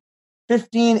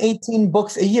 15, 18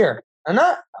 books a year. I'm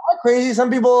not crazy. Some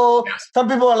people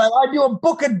are like, I do a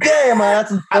book a day. I'm like,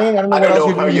 that's insane. I don't know what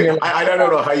else you're doing. I don't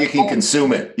know how you can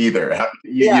consume it either.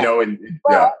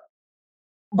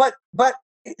 But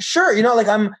sure,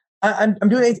 I'm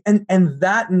doing it, and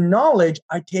that knowledge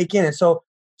I take in. And so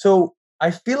I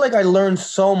feel like I learned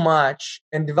so much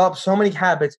and developed so many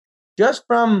habits just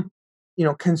from,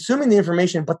 consuming the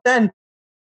information. But then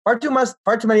far too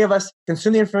many of us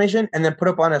consume the information and then put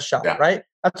up on a shelf, right?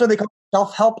 That's what they call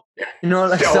self-help.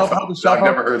 Self-help. I've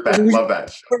never heard that. Love that.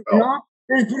 Just put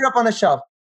it up on a shelf.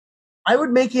 I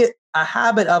would make it a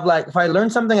habit of, like, if I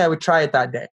learned something, I would try it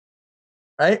that day,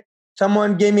 right?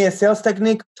 Someone gave me a sales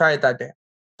technique, try it that day.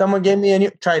 Someone gave me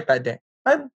try it that day.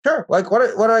 I'm sure. Like,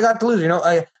 what do I got to lose?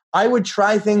 I would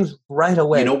try things right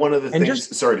away. One of the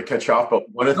things, sorry to cut you off, but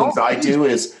one of the things I do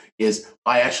is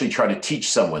I actually try to teach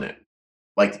someone it.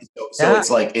 Like, so it's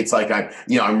like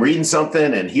I'm reading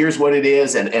something and here's what it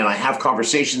is. And I have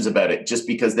conversations about it, just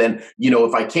because then,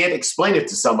 if I can't explain it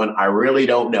to someone, I really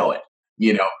don't know it,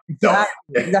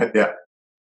 Exactly. Yeah.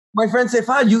 My friends say,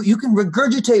 you can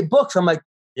regurgitate books. I'm like,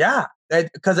 yeah,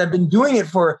 because I've been doing it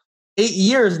for 8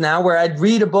 years now, where I'd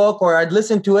read a book or I'd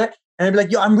listen to it and I'd be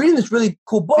like, I'm reading this really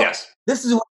cool book. Yes. This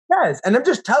is what it says. And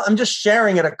I'm just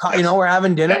sharing it. We're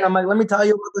having dinner and I'm like, let me tell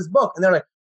you about this book. And they're like,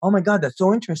 oh my God, that's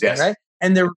so interesting. Right.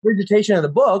 And the regurgitation of the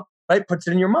book, right, puts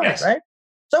it in your mind. Right.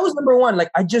 So that was number one. Like,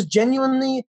 I just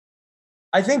genuinely,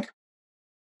 I think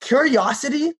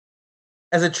curiosity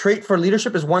as a trait for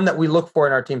leadership is one that we look for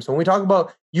in our teams. So when we talk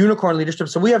about unicorn leadership,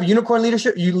 so we have unicorn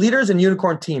leadership, leaders, and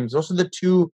unicorn teams. Those are the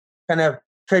 2 kind of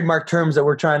trademark terms that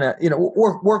we're trying to,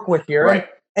 work with here. Right.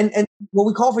 And what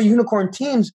we call for unicorn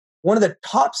teams, one of the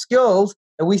top skills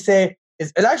that we say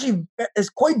is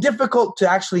quite difficult to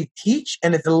actually teach,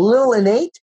 and it's a little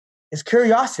innate, is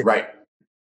curiosity. Right.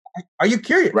 Are you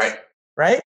curious?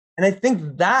 Right. And I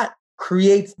think that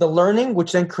creates the learning,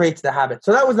 which then creates the habit.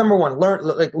 So that was number one,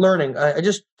 learning. I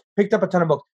just picked up a ton of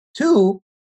books. 2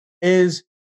 is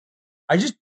I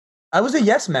was a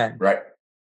yes man. Right.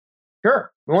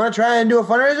 Sure. You want to try and do a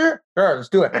fundraiser? Sure, let's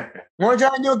do it. You want to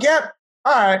try and do a camp?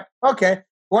 All right. Okay. You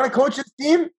want to coach this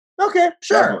team? Okay,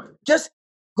 sure. Definitely. Just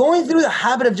going through the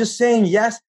habit of just saying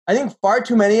yes. I think far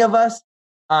too many of us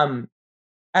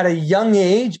at a young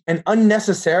age and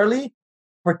unnecessarily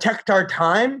protect our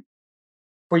time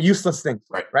for useless things.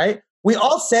 Right. We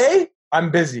all say,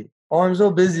 I'm busy. Oh, I'm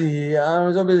so busy.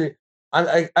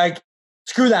 I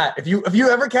screw that. If you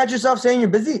ever catch yourself saying you're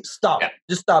busy, stop.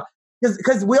 Just stop.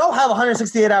 Because we all have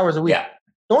 168 hours a week. Yeah.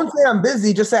 Don't say I'm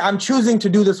busy. Just say I'm choosing to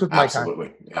do this with my time.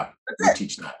 Absolutely. Yeah. That's it.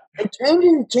 Teach that.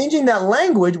 And changing that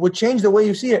language would change the way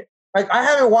you see it. Like, I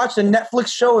haven't watched a Netflix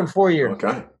show in 4 years.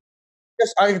 Okay.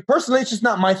 Personally, it's just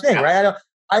not my thing, right?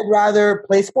 I'd rather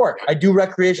play sport. I do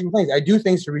recreational things. I do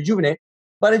things to rejuvenate.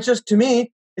 But it's just, to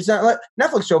me, it's not like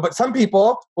Netflix show. But some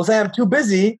people will say I'm too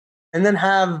busy and then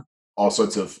have all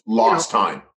sorts of lost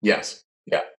time. Yes.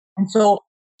 Yeah. And so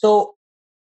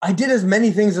I did as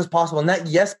many things as possible. And that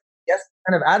yes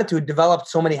kind of attitude developed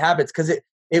so many habits, because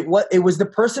it was the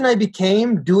person I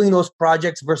became doing those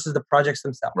projects versus the projects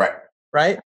themselves.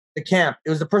 Right. The camp. It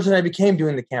was the person I became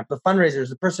doing the camp. The fundraisers.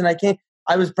 The person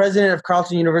I was president of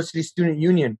Carleton University Student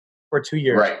Union for 2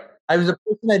 years. Right. I was the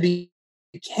person I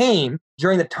became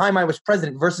during the time I was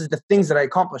president versus the things that I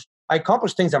accomplished. I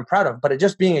accomplished things I'm proud of, but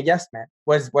just being a yes man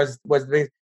was the.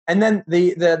 And then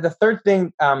the third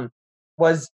thing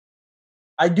was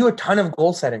I do a ton of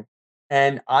goal setting,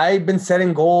 and I've been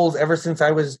setting goals ever since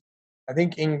I was, I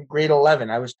think, in grade 11.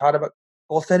 I was taught about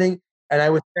goal setting, and I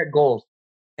would set goals.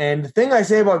 And the thing I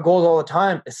say about goals all the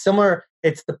time is similar.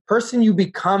 It's the person you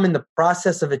become in the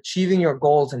process of achieving your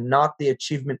goals and not the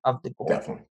achievement of the goal.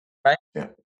 Definitely. Right? Yeah.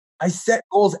 I set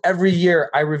goals every year.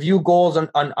 I review goals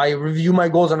I review my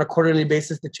goals on a quarterly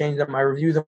basis to change them. I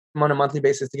review them on a monthly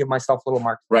basis to give myself little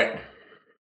marks. Right.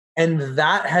 And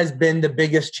that has been the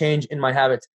biggest change in my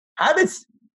habits. Habits,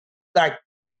 like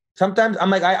sometimes I'm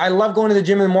like, I love going to the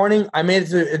gym in the morning. I made it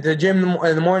to the gym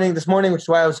in the morning this morning, which is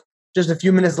why I was just a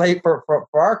few minutes late for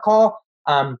our call.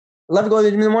 I love to go to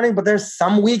the gym in the morning, but there's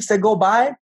some weeks that go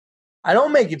by, I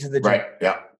don't make it to the gym. Right.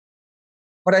 Yeah.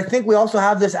 But I think we also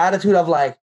have this attitude of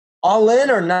like all in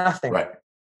or nothing. Right.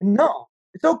 No,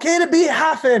 it's okay to be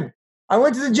half in. I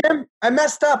went to the gym. I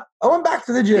messed up. I went back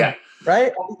to the gym. Yeah.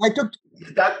 Right. I took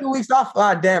 2 weeks off.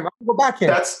 Ah, damn. I'm gonna go back in.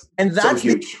 That's so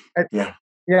huge. Yeah.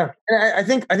 Yeah. And I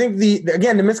think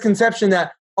the misconception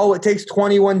that, oh, it takes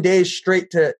 21 days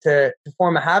straight to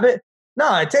form a habit.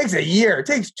 No, it takes a year. It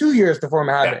takes 2 years to form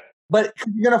a habit. Yeah. But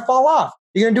you're going to fall off.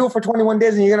 You're going to do it for 21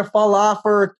 days and you're going to fall off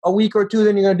for a week or two.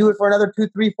 Then you're going to do it for another 2,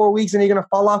 3, 4 weeks and you're going to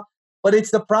fall off. But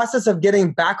it's the process of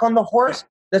getting back on the horse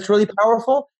that's really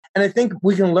powerful. And I think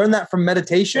we can learn that from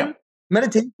meditation. Yeah.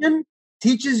 Meditation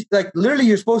teaches, like literally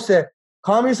you're supposed to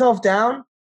calm yourself down,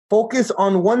 focus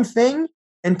on one thing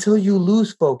until you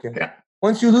lose focus. Yeah.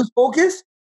 Once you lose focus,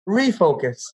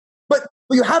 refocus. But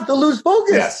you have to lose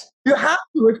focus. Yes. You have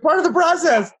to. It's part of the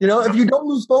process. You know, if you don't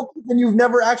lose focus, then you've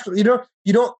never actually,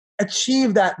 you don't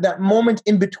achieve that moment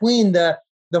in between the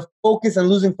focus and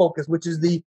losing focus, which is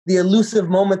the elusive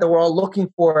moment that we're all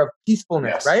looking for of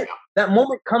peacefulness, Yes. right? That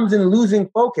moment comes in losing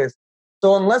focus.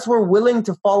 So unless we're willing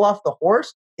to fall off the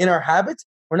horse in our habits,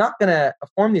 we're not going to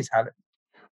form these habits.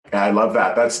 I love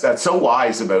that. That's so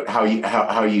wise about how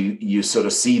you sort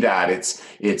of see that. It's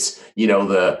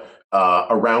the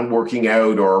around working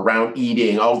out or around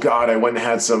eating. Oh God, I went and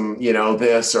had some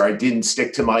this, or I didn't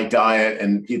stick to my diet,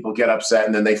 and people get upset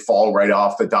and then they fall right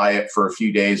off the diet for a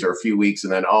few days or a few weeks,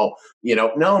 and then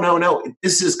no.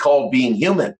 This is called being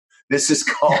human. This is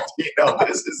called,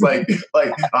 this is like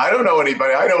I don't know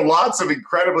anybody. I know lots of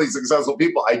incredibly successful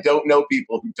people. I don't know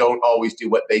people who don't always do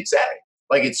what they say.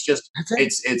 Like it's just,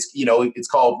 it's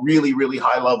called really, really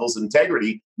high levels of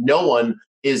integrity. No one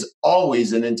is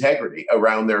always in integrity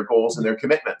around their goals and their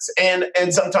commitments. And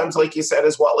sometimes, like you said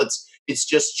as well, it's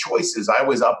just choices. I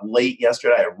was up late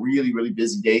yesterday. I had a really, really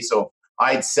busy day. So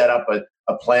I'd set up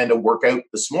a plan to work out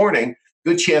this morning.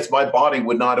 Good chance my body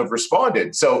would not have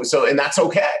responded. So, and that's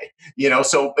okay.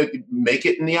 So make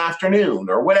it in the afternoon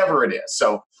or whatever it is.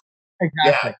 So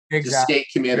exactly. Just stay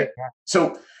committed.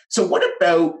 Exactly. So what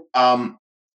about,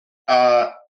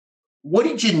 what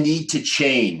did you need to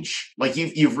change? Like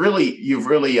you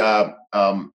really are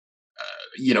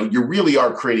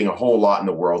creating a whole lot in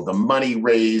the world. The money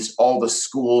raised, all the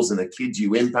schools and the kids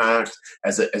you impact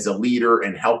as a leader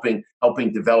and helping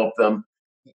develop them.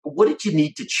 What did you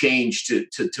need to change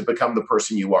to become the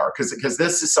person you are? Because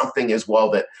this is something as well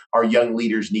that our young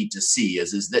leaders need to see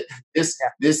is that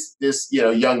this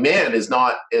young man is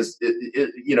not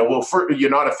you're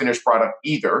not a finished product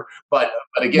either. But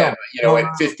again,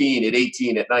 at 15, at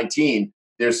 18, at 19,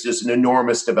 there's just an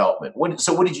enormous development.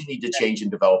 So what did you need to change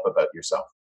and develop about yourself?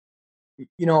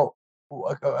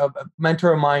 A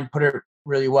mentor of mine put it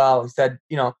really well. He said,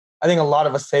 I think a lot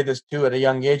of us say this too at a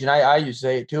young age, and I used to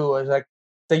say it too. I was like,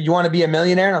 you want to be a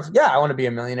millionaire? And I was like, yeah, I want to be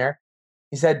a millionaire.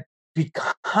 He said,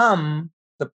 become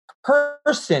the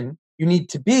person you need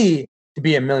to be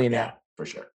a millionaire. Yeah, for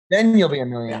sure. Then you'll be a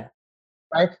millionaire,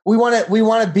 right? We want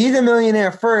to be the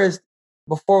millionaire first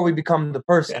before we become the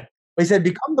person. Yeah. But he said,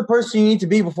 become the person you need to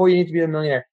be before you need to be a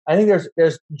millionaire. I think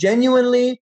there's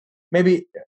genuinely maybe,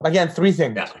 again, three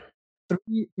things. Yeah.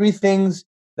 Three things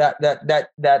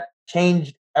that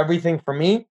changed everything for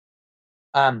me.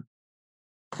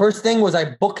 First thing was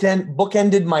I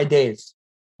bookended my days.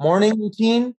 Morning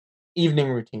routine, evening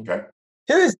routine. Okay.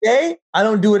 To this day, I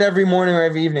don't do it every morning or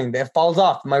every evening. It falls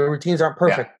off. My routines aren't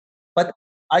perfect. Yeah.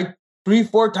 But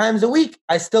 3-4 times a week,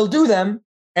 I still do them.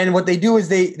 And what they do is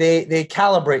they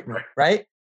calibrate me, right?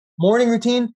 Morning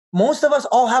routine. Most of us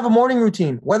all have a morning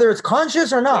routine, whether it's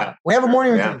conscious or not. Yeah. We have a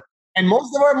morning routine. Yeah. And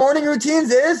most of our morning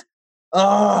routines is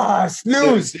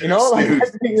snooze.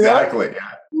 Snooze. Exactly.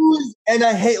 Snooze, and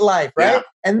I hate life, right? Yeah.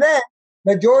 And then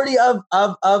majority of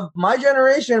my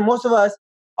generation, most of us,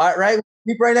 right,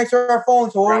 sleep right next to our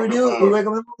phone. So what do? We wake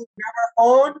up in the morning, grab our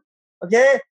phone,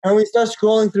 Okay. And we start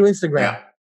scrolling through Instagram.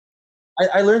 Yeah.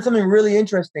 I learned something really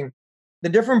interesting. The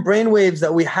different brain waves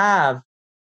that we have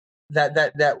that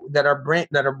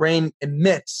our brain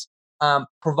emits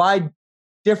provide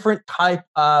different type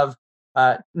of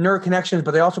neural connections,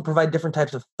 but they also provide different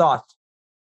types of thoughts.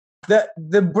 The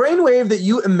brainwave that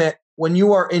you emit when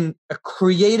you are in a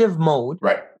creative mode,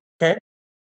 Right. okay,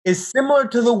 is similar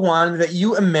to the one that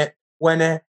you emit when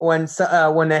a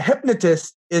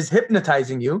hypnotist is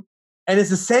hypnotizing you, and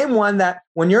it's the same one that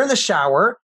when you're in the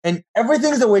shower and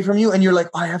everything's away from you, and you're like,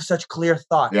 oh, I have such clear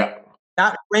thoughts. Yeah.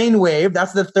 That brainwave,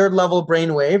 that's the third level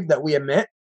brainwave that we emit,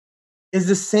 is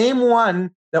the same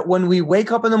one that when we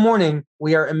wake up in the morning,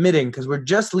 we are emitting because we're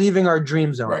just leaving our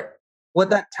dream zone. Right. What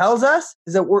that tells us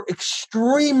is that we're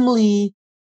extremely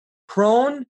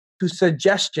prone to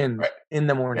suggestions in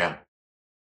the morning. Yeah.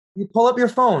 You pull up your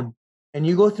phone and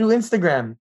you go through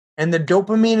Instagram, and the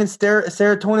dopamine and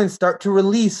serotonin start to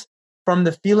release from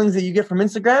the feelings that you get from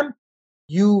Instagram.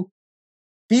 You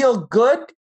feel good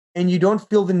and you don't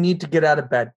feel the need to get out of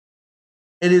bed.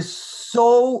 It is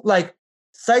so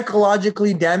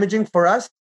psychologically damaging for us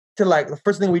to the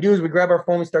first thing we do is we grab our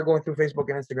phone and start going through Facebook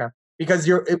and Instagram because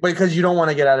you don't want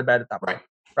to get out of bed at that point,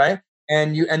 right?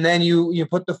 And then you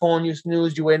put the phone, you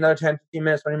snooze, you wait another 10, 15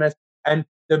 minutes, 20 minutes, and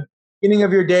the beginning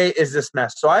of your day is this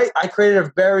mess. So I created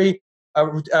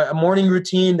a morning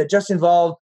routine that just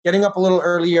involved getting up a little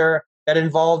earlier, that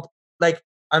involved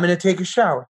I'm going to take a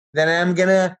shower. Then I'm going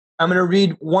to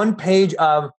read one page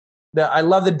of I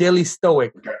love the Daily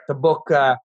Stoic. The book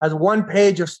has one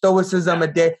page of stoicism a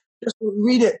day. Just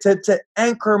read it to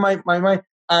anchor my mind.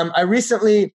 I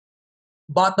recently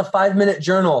bought the 5-minute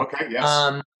journal. Okay,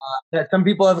 yes. That some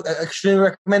people have extremely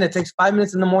recommended. It takes 5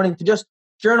 minutes in the morning to just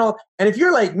journal. And if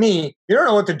you're like me, you don't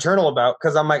know what to journal about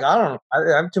because I'm like, I don't know.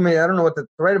 I have too many. I don't know what to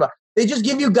write about. They just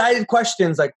give you guided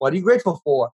questions like, what are you grateful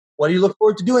for? What do you look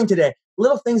forward to doing today?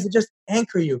 Little things that just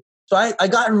anchor you. So I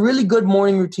got a really good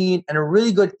morning routine and a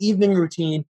really good evening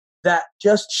routine that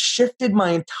just shifted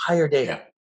my entire day. Yeah.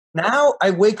 Now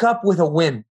I wake up with a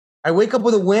win. And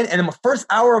in the first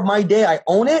hour of my day, I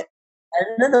own it.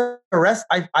 And then the rest,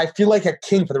 I feel like a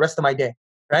king for the rest of my day,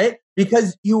 right?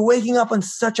 Because you're waking up in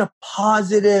such a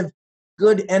positive,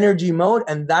 good energy mode,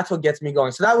 and that's what gets me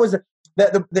going. So that was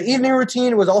the evening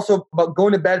routine was also about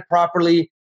going to bed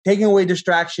properly, taking away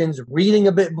distractions, reading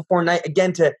a bit before night,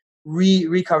 again, to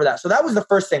recover that. So that was the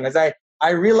first thing, as I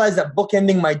realized that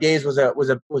bookending my days was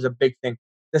a big thing.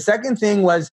 The second thing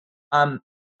was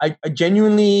I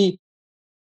genuinely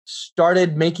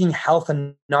started making health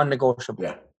a non-negotiable.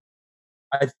 Yeah.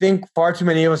 I think far too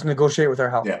many of us negotiate with our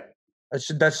health. Yeah.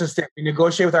 That's just it. We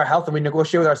negotiate with our health and we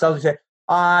negotiate with ourselves. We say,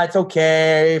 it's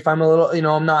okay if I'm a little,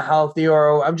 I'm not healthy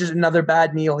or I'm just another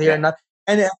bad meal here. Yeah.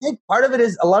 And I think part of it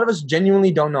is a lot of us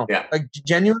genuinely don't know. Yeah.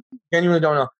 Genuinely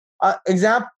don't know.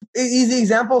 Easy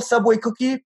example, Subway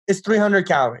cookie is 300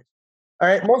 calories. All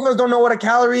right. Most of us don't know what a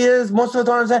calorie is. Most of us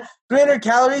don't understand 300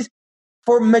 calories.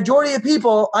 For majority of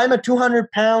people, I'm a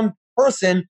 200-pound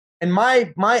person, and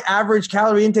my average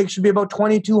calorie intake should be about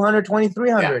 2,200,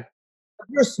 2,300. Yeah. If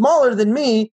you're smaller than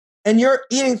me and you're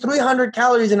eating 300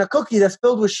 calories in a cookie that's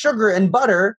filled with sugar and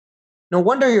butter, no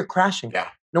wonder you're crashing. Yeah.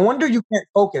 No wonder you can't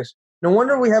focus. No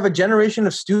wonder we have a generation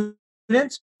of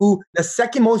students who the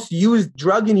second most used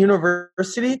drug in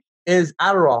university is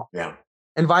Adderall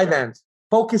and Vyvanse.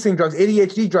 Focusing drugs,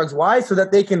 ADHD drugs. Why? So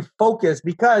that they can focus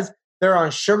because they're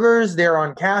on sugars, they're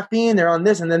on caffeine, they're on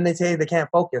this, and then they say they can't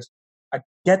focus. I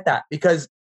get that because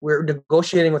we're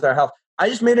negotiating with our health. I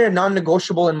just made it a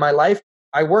non-negotiable in my life.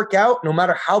 I work out no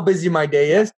matter how busy my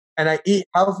day is, and I eat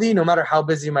healthy no matter how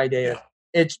busy my day is.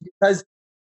 It's because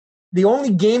the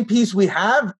only game piece we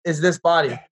have is this body.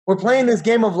 Yeah. We're playing this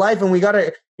game of life, and we got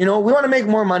to, we want to make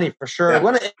more money for sure. Yeah. We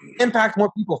want to impact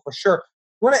more people for sure.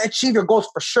 We want to achieve your goals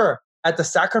for sure at the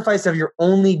sacrifice of your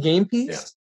only game piece. Yeah.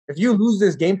 If you lose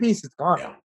this game piece, it's gone,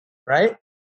 right?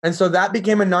 And so that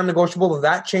became a non-negotiable.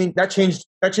 That changed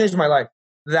my life.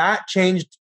 That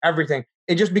changed everything.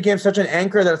 It just became such an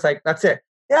anchor that it's like, that's it.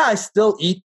 Yeah, I still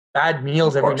eat bad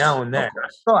meals every now and then. I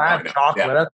still have chocolate.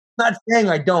 Yeah. I'm not saying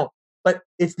I don't, but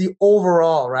it's the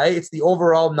overall, right? It's the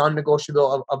overall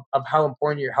non-negotiable of how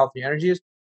important your healthy energy is.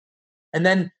 And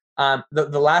then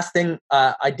the last thing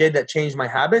I did that changed my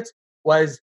habits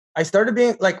was I started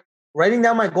being writing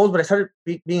down my goals, but I started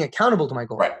being accountable to my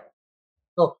goals. Right.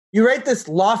 So you write this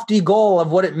lofty goal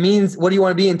of what it means. What do you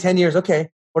want to be in 10 years? Okay.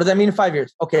 What does that mean in 5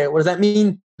 years? Okay. What does that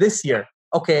mean this year?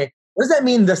 Okay. What does that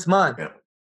mean this month? Yeah.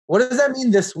 What does that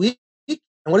mean this week? And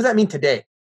what does that mean today?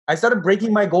 I started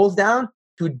breaking my goals down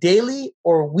to daily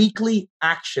or weekly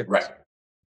actions. Right.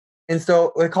 And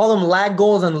so we call them lag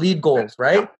goals and lead goals,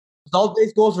 right? Yeah.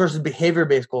 Result-based goals versus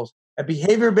behavior-based goals. A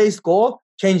behavior-based goal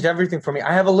changed everything for me.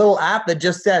 I have a little app that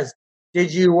just says,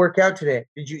 did you work out today?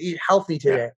 Did you eat healthy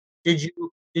today? Yeah.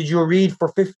 Did you read for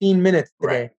 15 minutes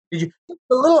today? Right. Did you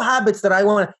the little habits that I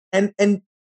want, and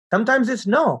sometimes it's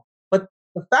no. But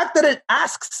the fact that it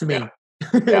asks me,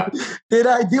 did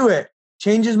I do it,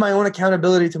 changes my own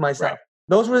accountability to myself. Right.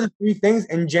 Those were the 3 things,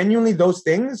 and genuinely those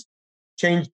things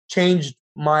changed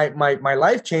my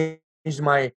life, changed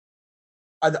my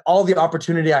all the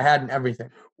opportunity I had and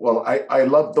everything. Well, I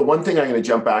love the one thing I'm going to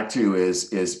jump back to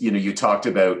is you talked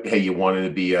about, hey, you wanted to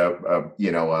be a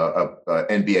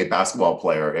NBA basketball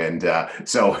player, and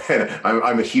so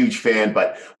I'm a huge fan,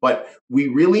 but we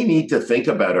really need to think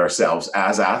about ourselves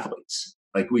as athletes.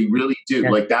 Like we really do. Yeah.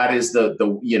 Like that is the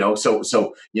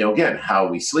so again, how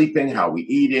are we sleeping, how are we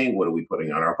eating, what are we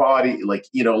putting on our body, like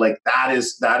that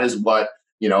is what.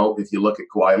 If you look at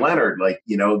Kawhi Leonard,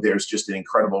 there's just an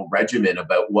incredible regimen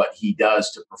about what he does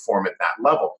to perform at that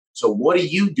level. So what are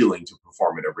you doing to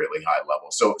perform at a really high level?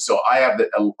 So I have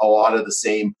a lot of the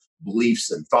same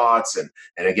beliefs and thoughts. And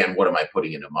again, what am I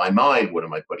putting into my mind? What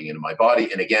am I putting into my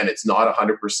body? And again, it's not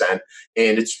 100%,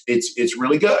 and it's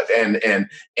really good.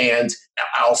 And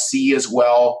I'll see as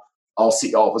well. I'll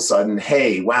see all of a sudden,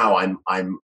 hey, wow,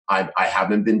 I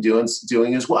haven't been doing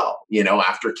as well.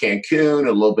 After Cancun,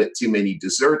 a little bit too many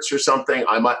desserts or something.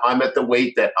 I'm at the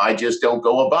weight that I just don't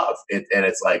go above it, and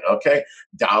it's like, okay,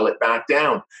 dial it back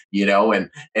down. And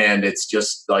it's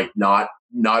just like not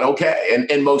okay.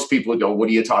 And most people go, what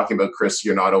are you talking about, Chris?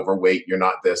 You're not overweight. You're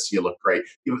not this. You look great.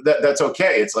 That's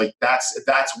okay. It's like that's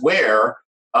where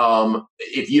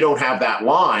if you don't have that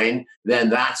line, then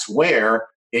that's where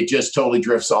it just totally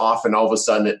drifts off, and all of a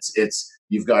sudden it's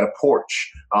you've got a porch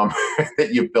that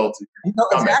you've built.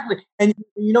 Exactly. And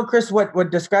Chris, what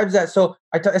describes that? So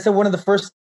I said one of the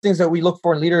first things that we look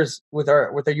for in leaders with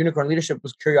our unicorn leadership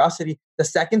was curiosity. The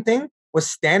second thing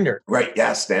was standard. Right.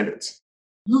 Yeah. Standards.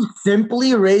 You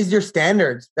simply raise your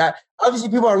standards. That obviously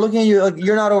people are looking at you like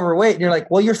you're not overweight, and you're like,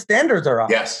 well, your standards are off.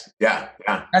 Yes. Yeah.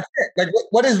 Yeah. That's it. Like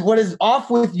what is off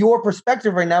with your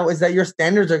perspective right now is that your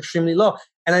standards are extremely low.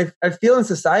 And I feel in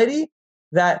society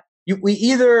that we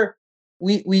either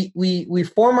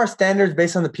form our standards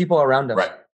based on the people around us.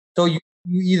 Right. So you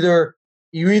either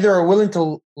are willing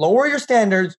to lower your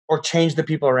standards or change the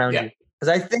people around you.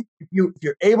 Because I think if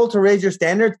you're able to raise your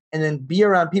standards and then be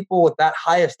around people with that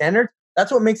high of standards,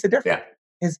 that's what makes a difference.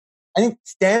 Yeah. I think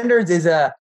standards is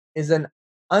an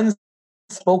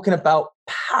unspoken about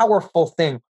powerful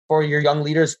thing for your young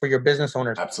leaders, for your business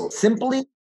owners. Absolutely. Simply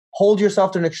hold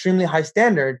yourself to an extremely high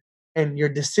standard, and your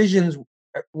decisions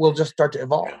will just start to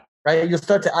evolve. Yeah. Right? You'll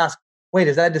start to ask, wait,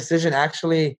 is that decision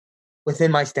actually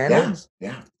within my standards?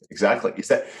 Yeah, exactly.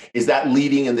 Is that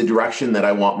leading in the direction that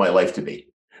I want my life to be?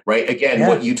 Right. Again,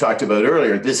 what you talked about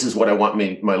earlier, this is what I want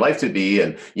my life to be.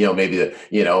 And, maybe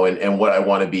and what I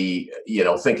want to be,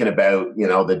 thinking about,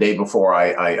 the day before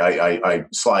I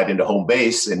slide into home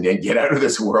base and get out of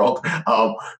this world.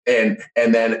 And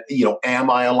then,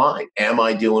 am I aligned? Am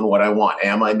I doing what I want?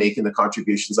 Am I making the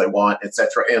contributions I want, et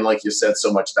cetera? And like you said,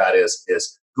 so much that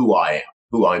is who I am,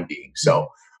 who I'm being. So,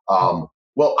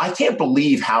 well, I can't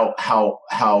believe how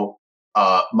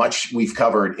much we've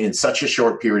covered in such a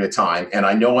short period of time, and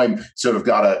I know I'm sort of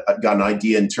got an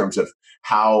idea in terms of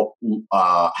how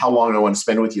long I want to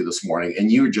spend with you this morning.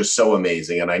 And you were just so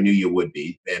amazing, and I knew you would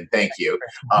be. And thank you.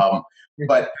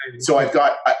 But so I've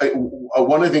got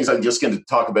one of the things I'm just going to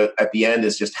talk about at the end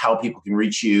is just how people can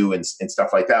reach you and stuff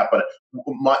like that. But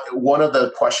one of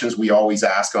the questions we always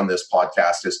ask on this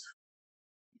podcast is,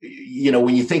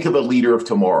 when you think of a leader of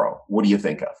tomorrow, what do you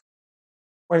think of?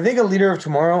 When I think of leader of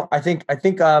tomorrow, I think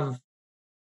of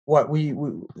what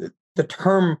the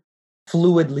term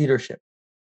fluid leadership.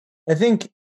 I think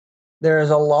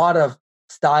there's a lot of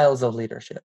styles of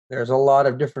leadership. There's a lot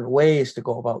of different ways to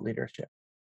go about leadership.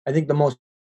 I think the most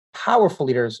powerful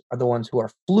leaders are the ones who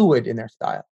are fluid in their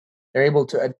style. They're able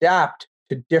to adapt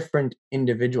to different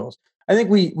individuals. I think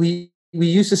we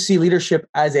used to see leadership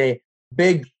as a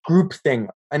big group thing,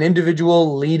 an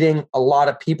individual leading a lot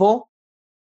of people.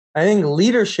 I think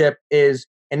leadership is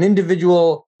an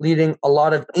individual leading a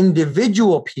lot of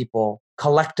individual people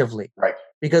collectively. Right.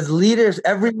 Because leaders,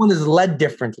 everyone is led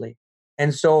differently.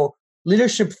 And so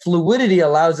leadership fluidity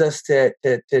allows us to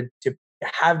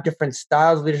have different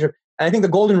styles of leadership. And I think the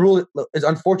golden rule is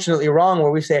unfortunately wrong,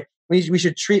 where we say we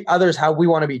should treat others how we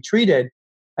want to be treated.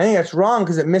 I think that's wrong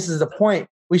because it misses the point.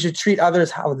 We should treat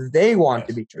others how they want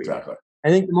to be treated. Exactly. I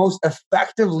think the most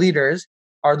effective leaders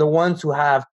are the ones who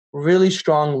have really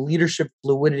strong leadership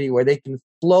fluidity, where they can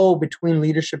flow between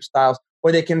leadership styles,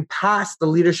 where they can pass the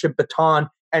leadership baton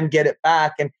and get it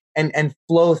back. And and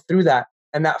flow through that.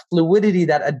 And that fluidity,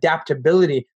 that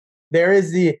adaptability, there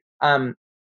is the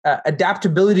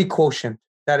adaptability quotient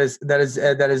that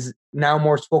is now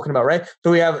more spoken about, right?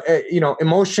 So we have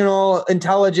emotional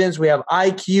intelligence, we have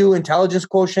IQ, intelligence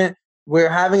quotient. We're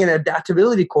having an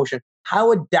adaptability quotient.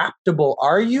 How adaptable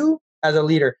are you as a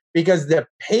leader? Because the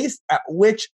pace at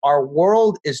which our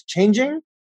world is changing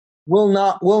will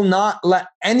not let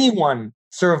anyone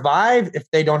survive if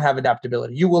they don't have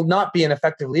adaptability. You will not be an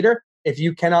effective leader if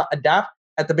you cannot adapt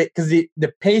at because the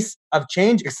pace of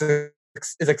change is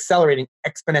accelerating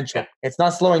exponentially. Yeah. It's not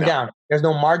slowing down. There's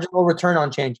no marginal return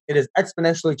on change. It is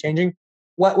exponentially changing.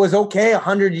 What was okay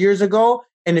 100 years ago,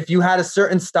 and if you had a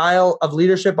certain style of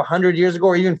leadership 100 years ago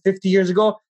or even 50 years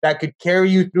ago that could carry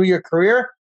you through your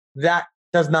career, that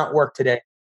does not work today.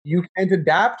 You can't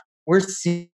adapt. We're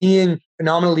seeing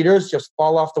phenomenal leaders just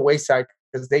fall off the wayside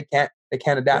because they can't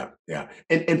adapt. Yeah.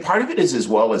 And part of it is as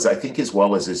well as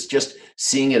is just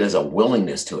seeing it as a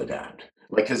willingness to adapt.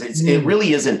 Like, because it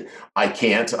really isn't, I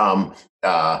can't,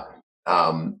 our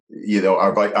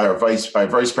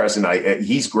vice president,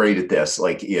 he's great at this,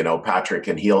 like, Patrick,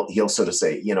 and he'll sort of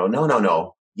say,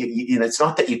 no, it's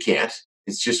not that you can't,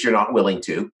 it's just, you're not willing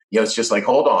to, it's just like,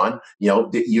 hold on,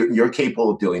 you're capable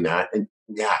of doing that. And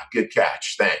yeah, good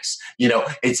catch. Thanks.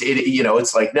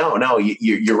 It's like, no,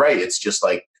 you're right. It's just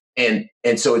like, and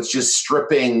so it's just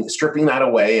stripping that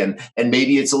away. And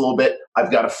maybe it's a little bit,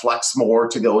 I've got to flex more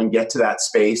to go and get to that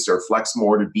space, or flex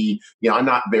more to be, I'm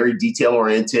not very detail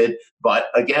oriented, but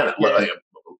again, look at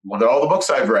all the books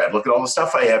I've read, look at all the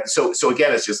stuff I have. So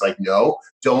again, it's just like, no,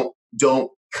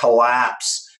 don't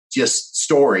collapse just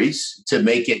stories to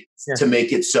make it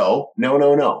so.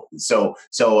 No. So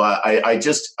I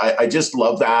just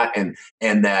love that.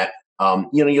 And that,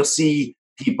 you'll see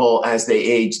people as they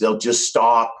age, they'll just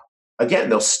stop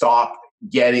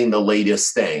getting the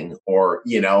latest thing, or,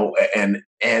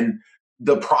 and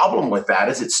the problem with that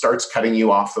is it starts cutting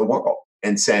you off the world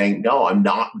and saying, no, I'm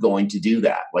not going to do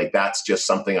that. Like, that's just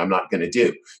something I'm not going to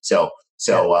do. So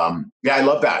I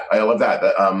love that.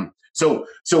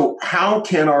 So how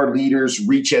can our leaders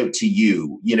reach out to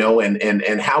you,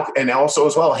 and how, and also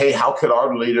as well, hey, how could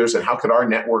our leaders and how could our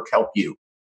network help you?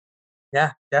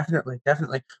 Yeah, definitely.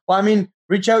 Well, I mean,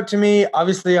 reach out to me.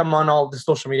 Obviously, I'm on all the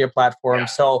social media platforms. Yeah.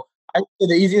 So I think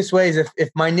the easiest way is if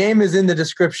my name is in the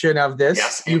description of this,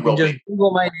 yes, you can just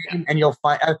Google my name and you'll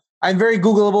find. I'm very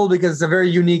Googleable because it's a very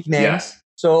unique name. Yes.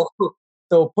 So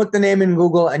put the name in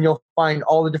Google and you'll find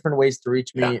all the different ways to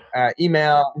reach me. Yeah.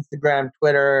 Email, Instagram,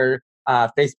 Twitter,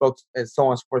 Facebook, and so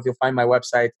on and so forth. You'll find my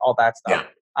website, all that stuff.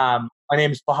 Yeah. My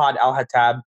name is Fahad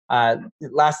Al-Hattab.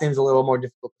 Last name's a little more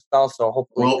difficult to spell, so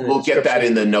hopefully we'll get that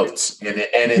in the notes and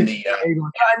in the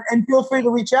and feel free to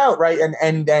reach out, right?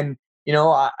 And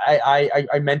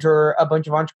I mentor a bunch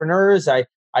of entrepreneurs. I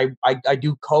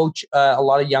do coach a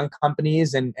lot of young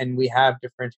companies, and we have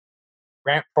different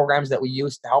grant programs that we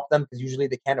use to help them, because usually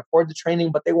they can't afford the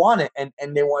training, but they want it, and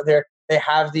they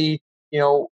have the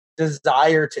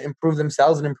desire to improve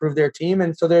themselves and improve their team,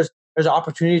 and so there's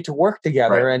opportunity to work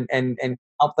together, right, and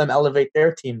help them elevate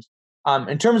their teams.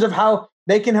 In terms of how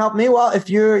they can help me, well, if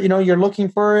you're looking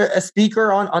for a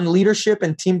speaker on leadership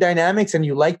and team dynamics, and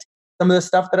you liked some of the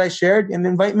stuff that I shared, and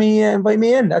invite me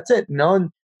in. That's it. And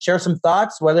share some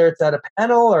thoughts, whether it's at a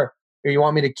panel or you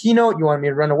want me to keynote, you want me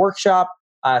to run a workshop,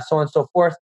 so on and so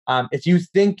forth. If you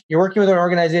think you're working with an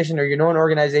organization, or an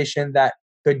organization that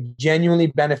could genuinely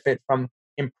benefit from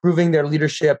improving their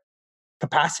leadership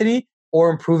capacity or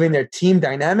improving their team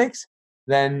dynamics,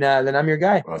 then I'm your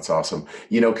guy. Well, that's awesome.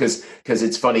 Because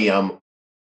it's funny.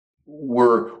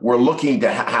 We're looking to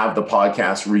have the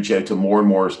podcast reach out to more and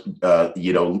more,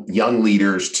 young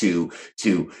leaders to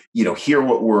hear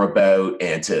what we're about,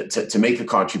 and to make a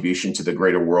contribution to the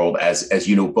greater world. As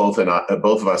both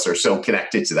of us are so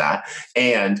connected to that.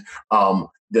 And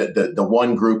the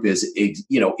one group is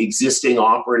existing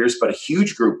operators, but a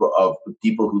huge group of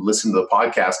people who listen to the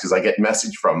podcast, because I get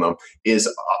message from them,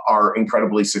 are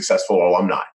incredibly successful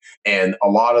alumni. And a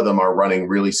lot of them are running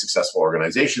really successful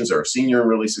organizations, or senior in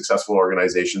really successful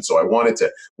organizations. So I wanted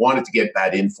to get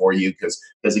that in for you, because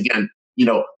again,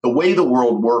 the way the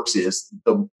world works is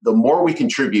the more we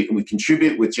contribute, and we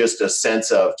contribute with just a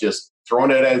sense of just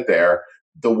throwing it out there,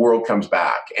 the world comes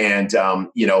back. And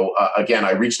again,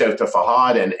 I reached out to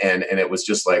Fahad, and it was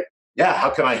just like, yeah, how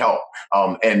can I help?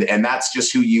 And that's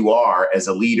just who you are as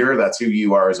a leader. That's who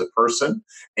you are as a person.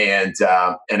 And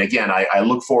again, I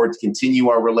look forward to continue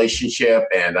our relationship.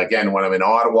 And again, when I'm in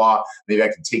Ottawa, maybe I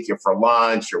can take you for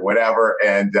lunch or whatever.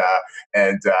 I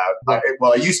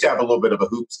used to have a little bit of a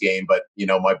hoops game, but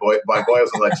my boys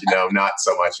will let you know, not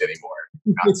so much anymore.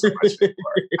 not so much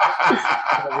anymore.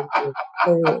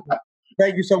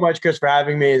 Thank you so much, Chris, for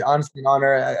having me. It's honestly an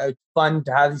honor. It's fun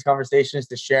to have these conversations,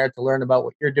 to share, to learn about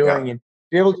what you're doing, and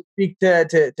be able to speak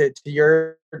to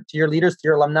your leaders, to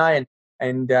your alumni,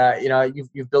 and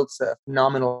you've built a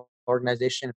phenomenal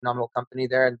organization, a phenomenal company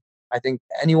there, and I think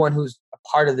anyone who's a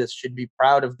part of this should be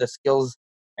proud of the skills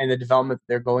and the development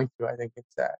they're going through. I think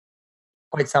it's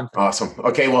quite something. Awesome.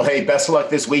 Okay, well, hey, best of luck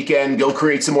this weekend. Go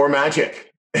create some more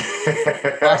magic.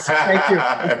 Awesome. Thank you.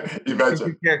 You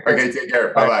betcha. Okay, take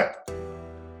care. Bye-bye.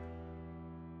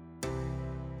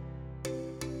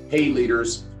 Hey,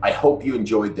 leaders, I hope you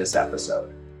enjoyed this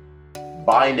episode.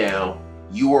 By now,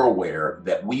 you are aware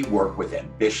that we work with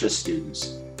ambitious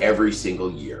students every single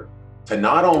year to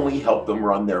not only help them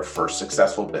run their first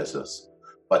successful business,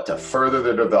 but to further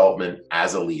their development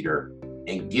as a leader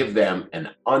and give them an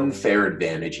unfair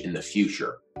advantage in the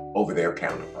future over their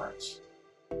counterparts.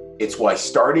 It's why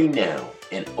starting now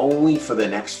and only for the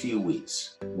next few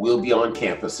weeks, we'll be on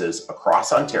campuses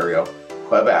across Ontario,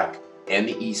 Quebec, and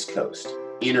the East Coast,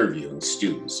 interviewing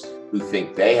students who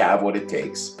think they have what it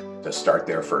takes to start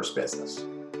their first business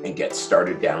and get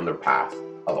started down their path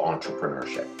of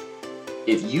entrepreneurship.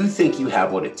 If you think you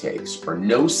have what it takes or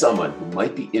know someone who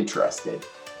might be interested,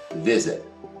 visit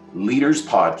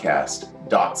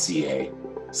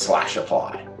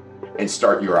leaderspodcast.ca/apply and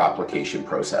start your application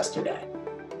process today.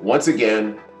 Once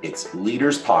again, it's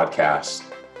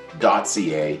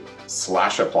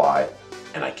leaderspodcast.ca/apply,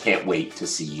 and I can't wait to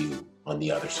see you on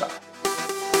the other side.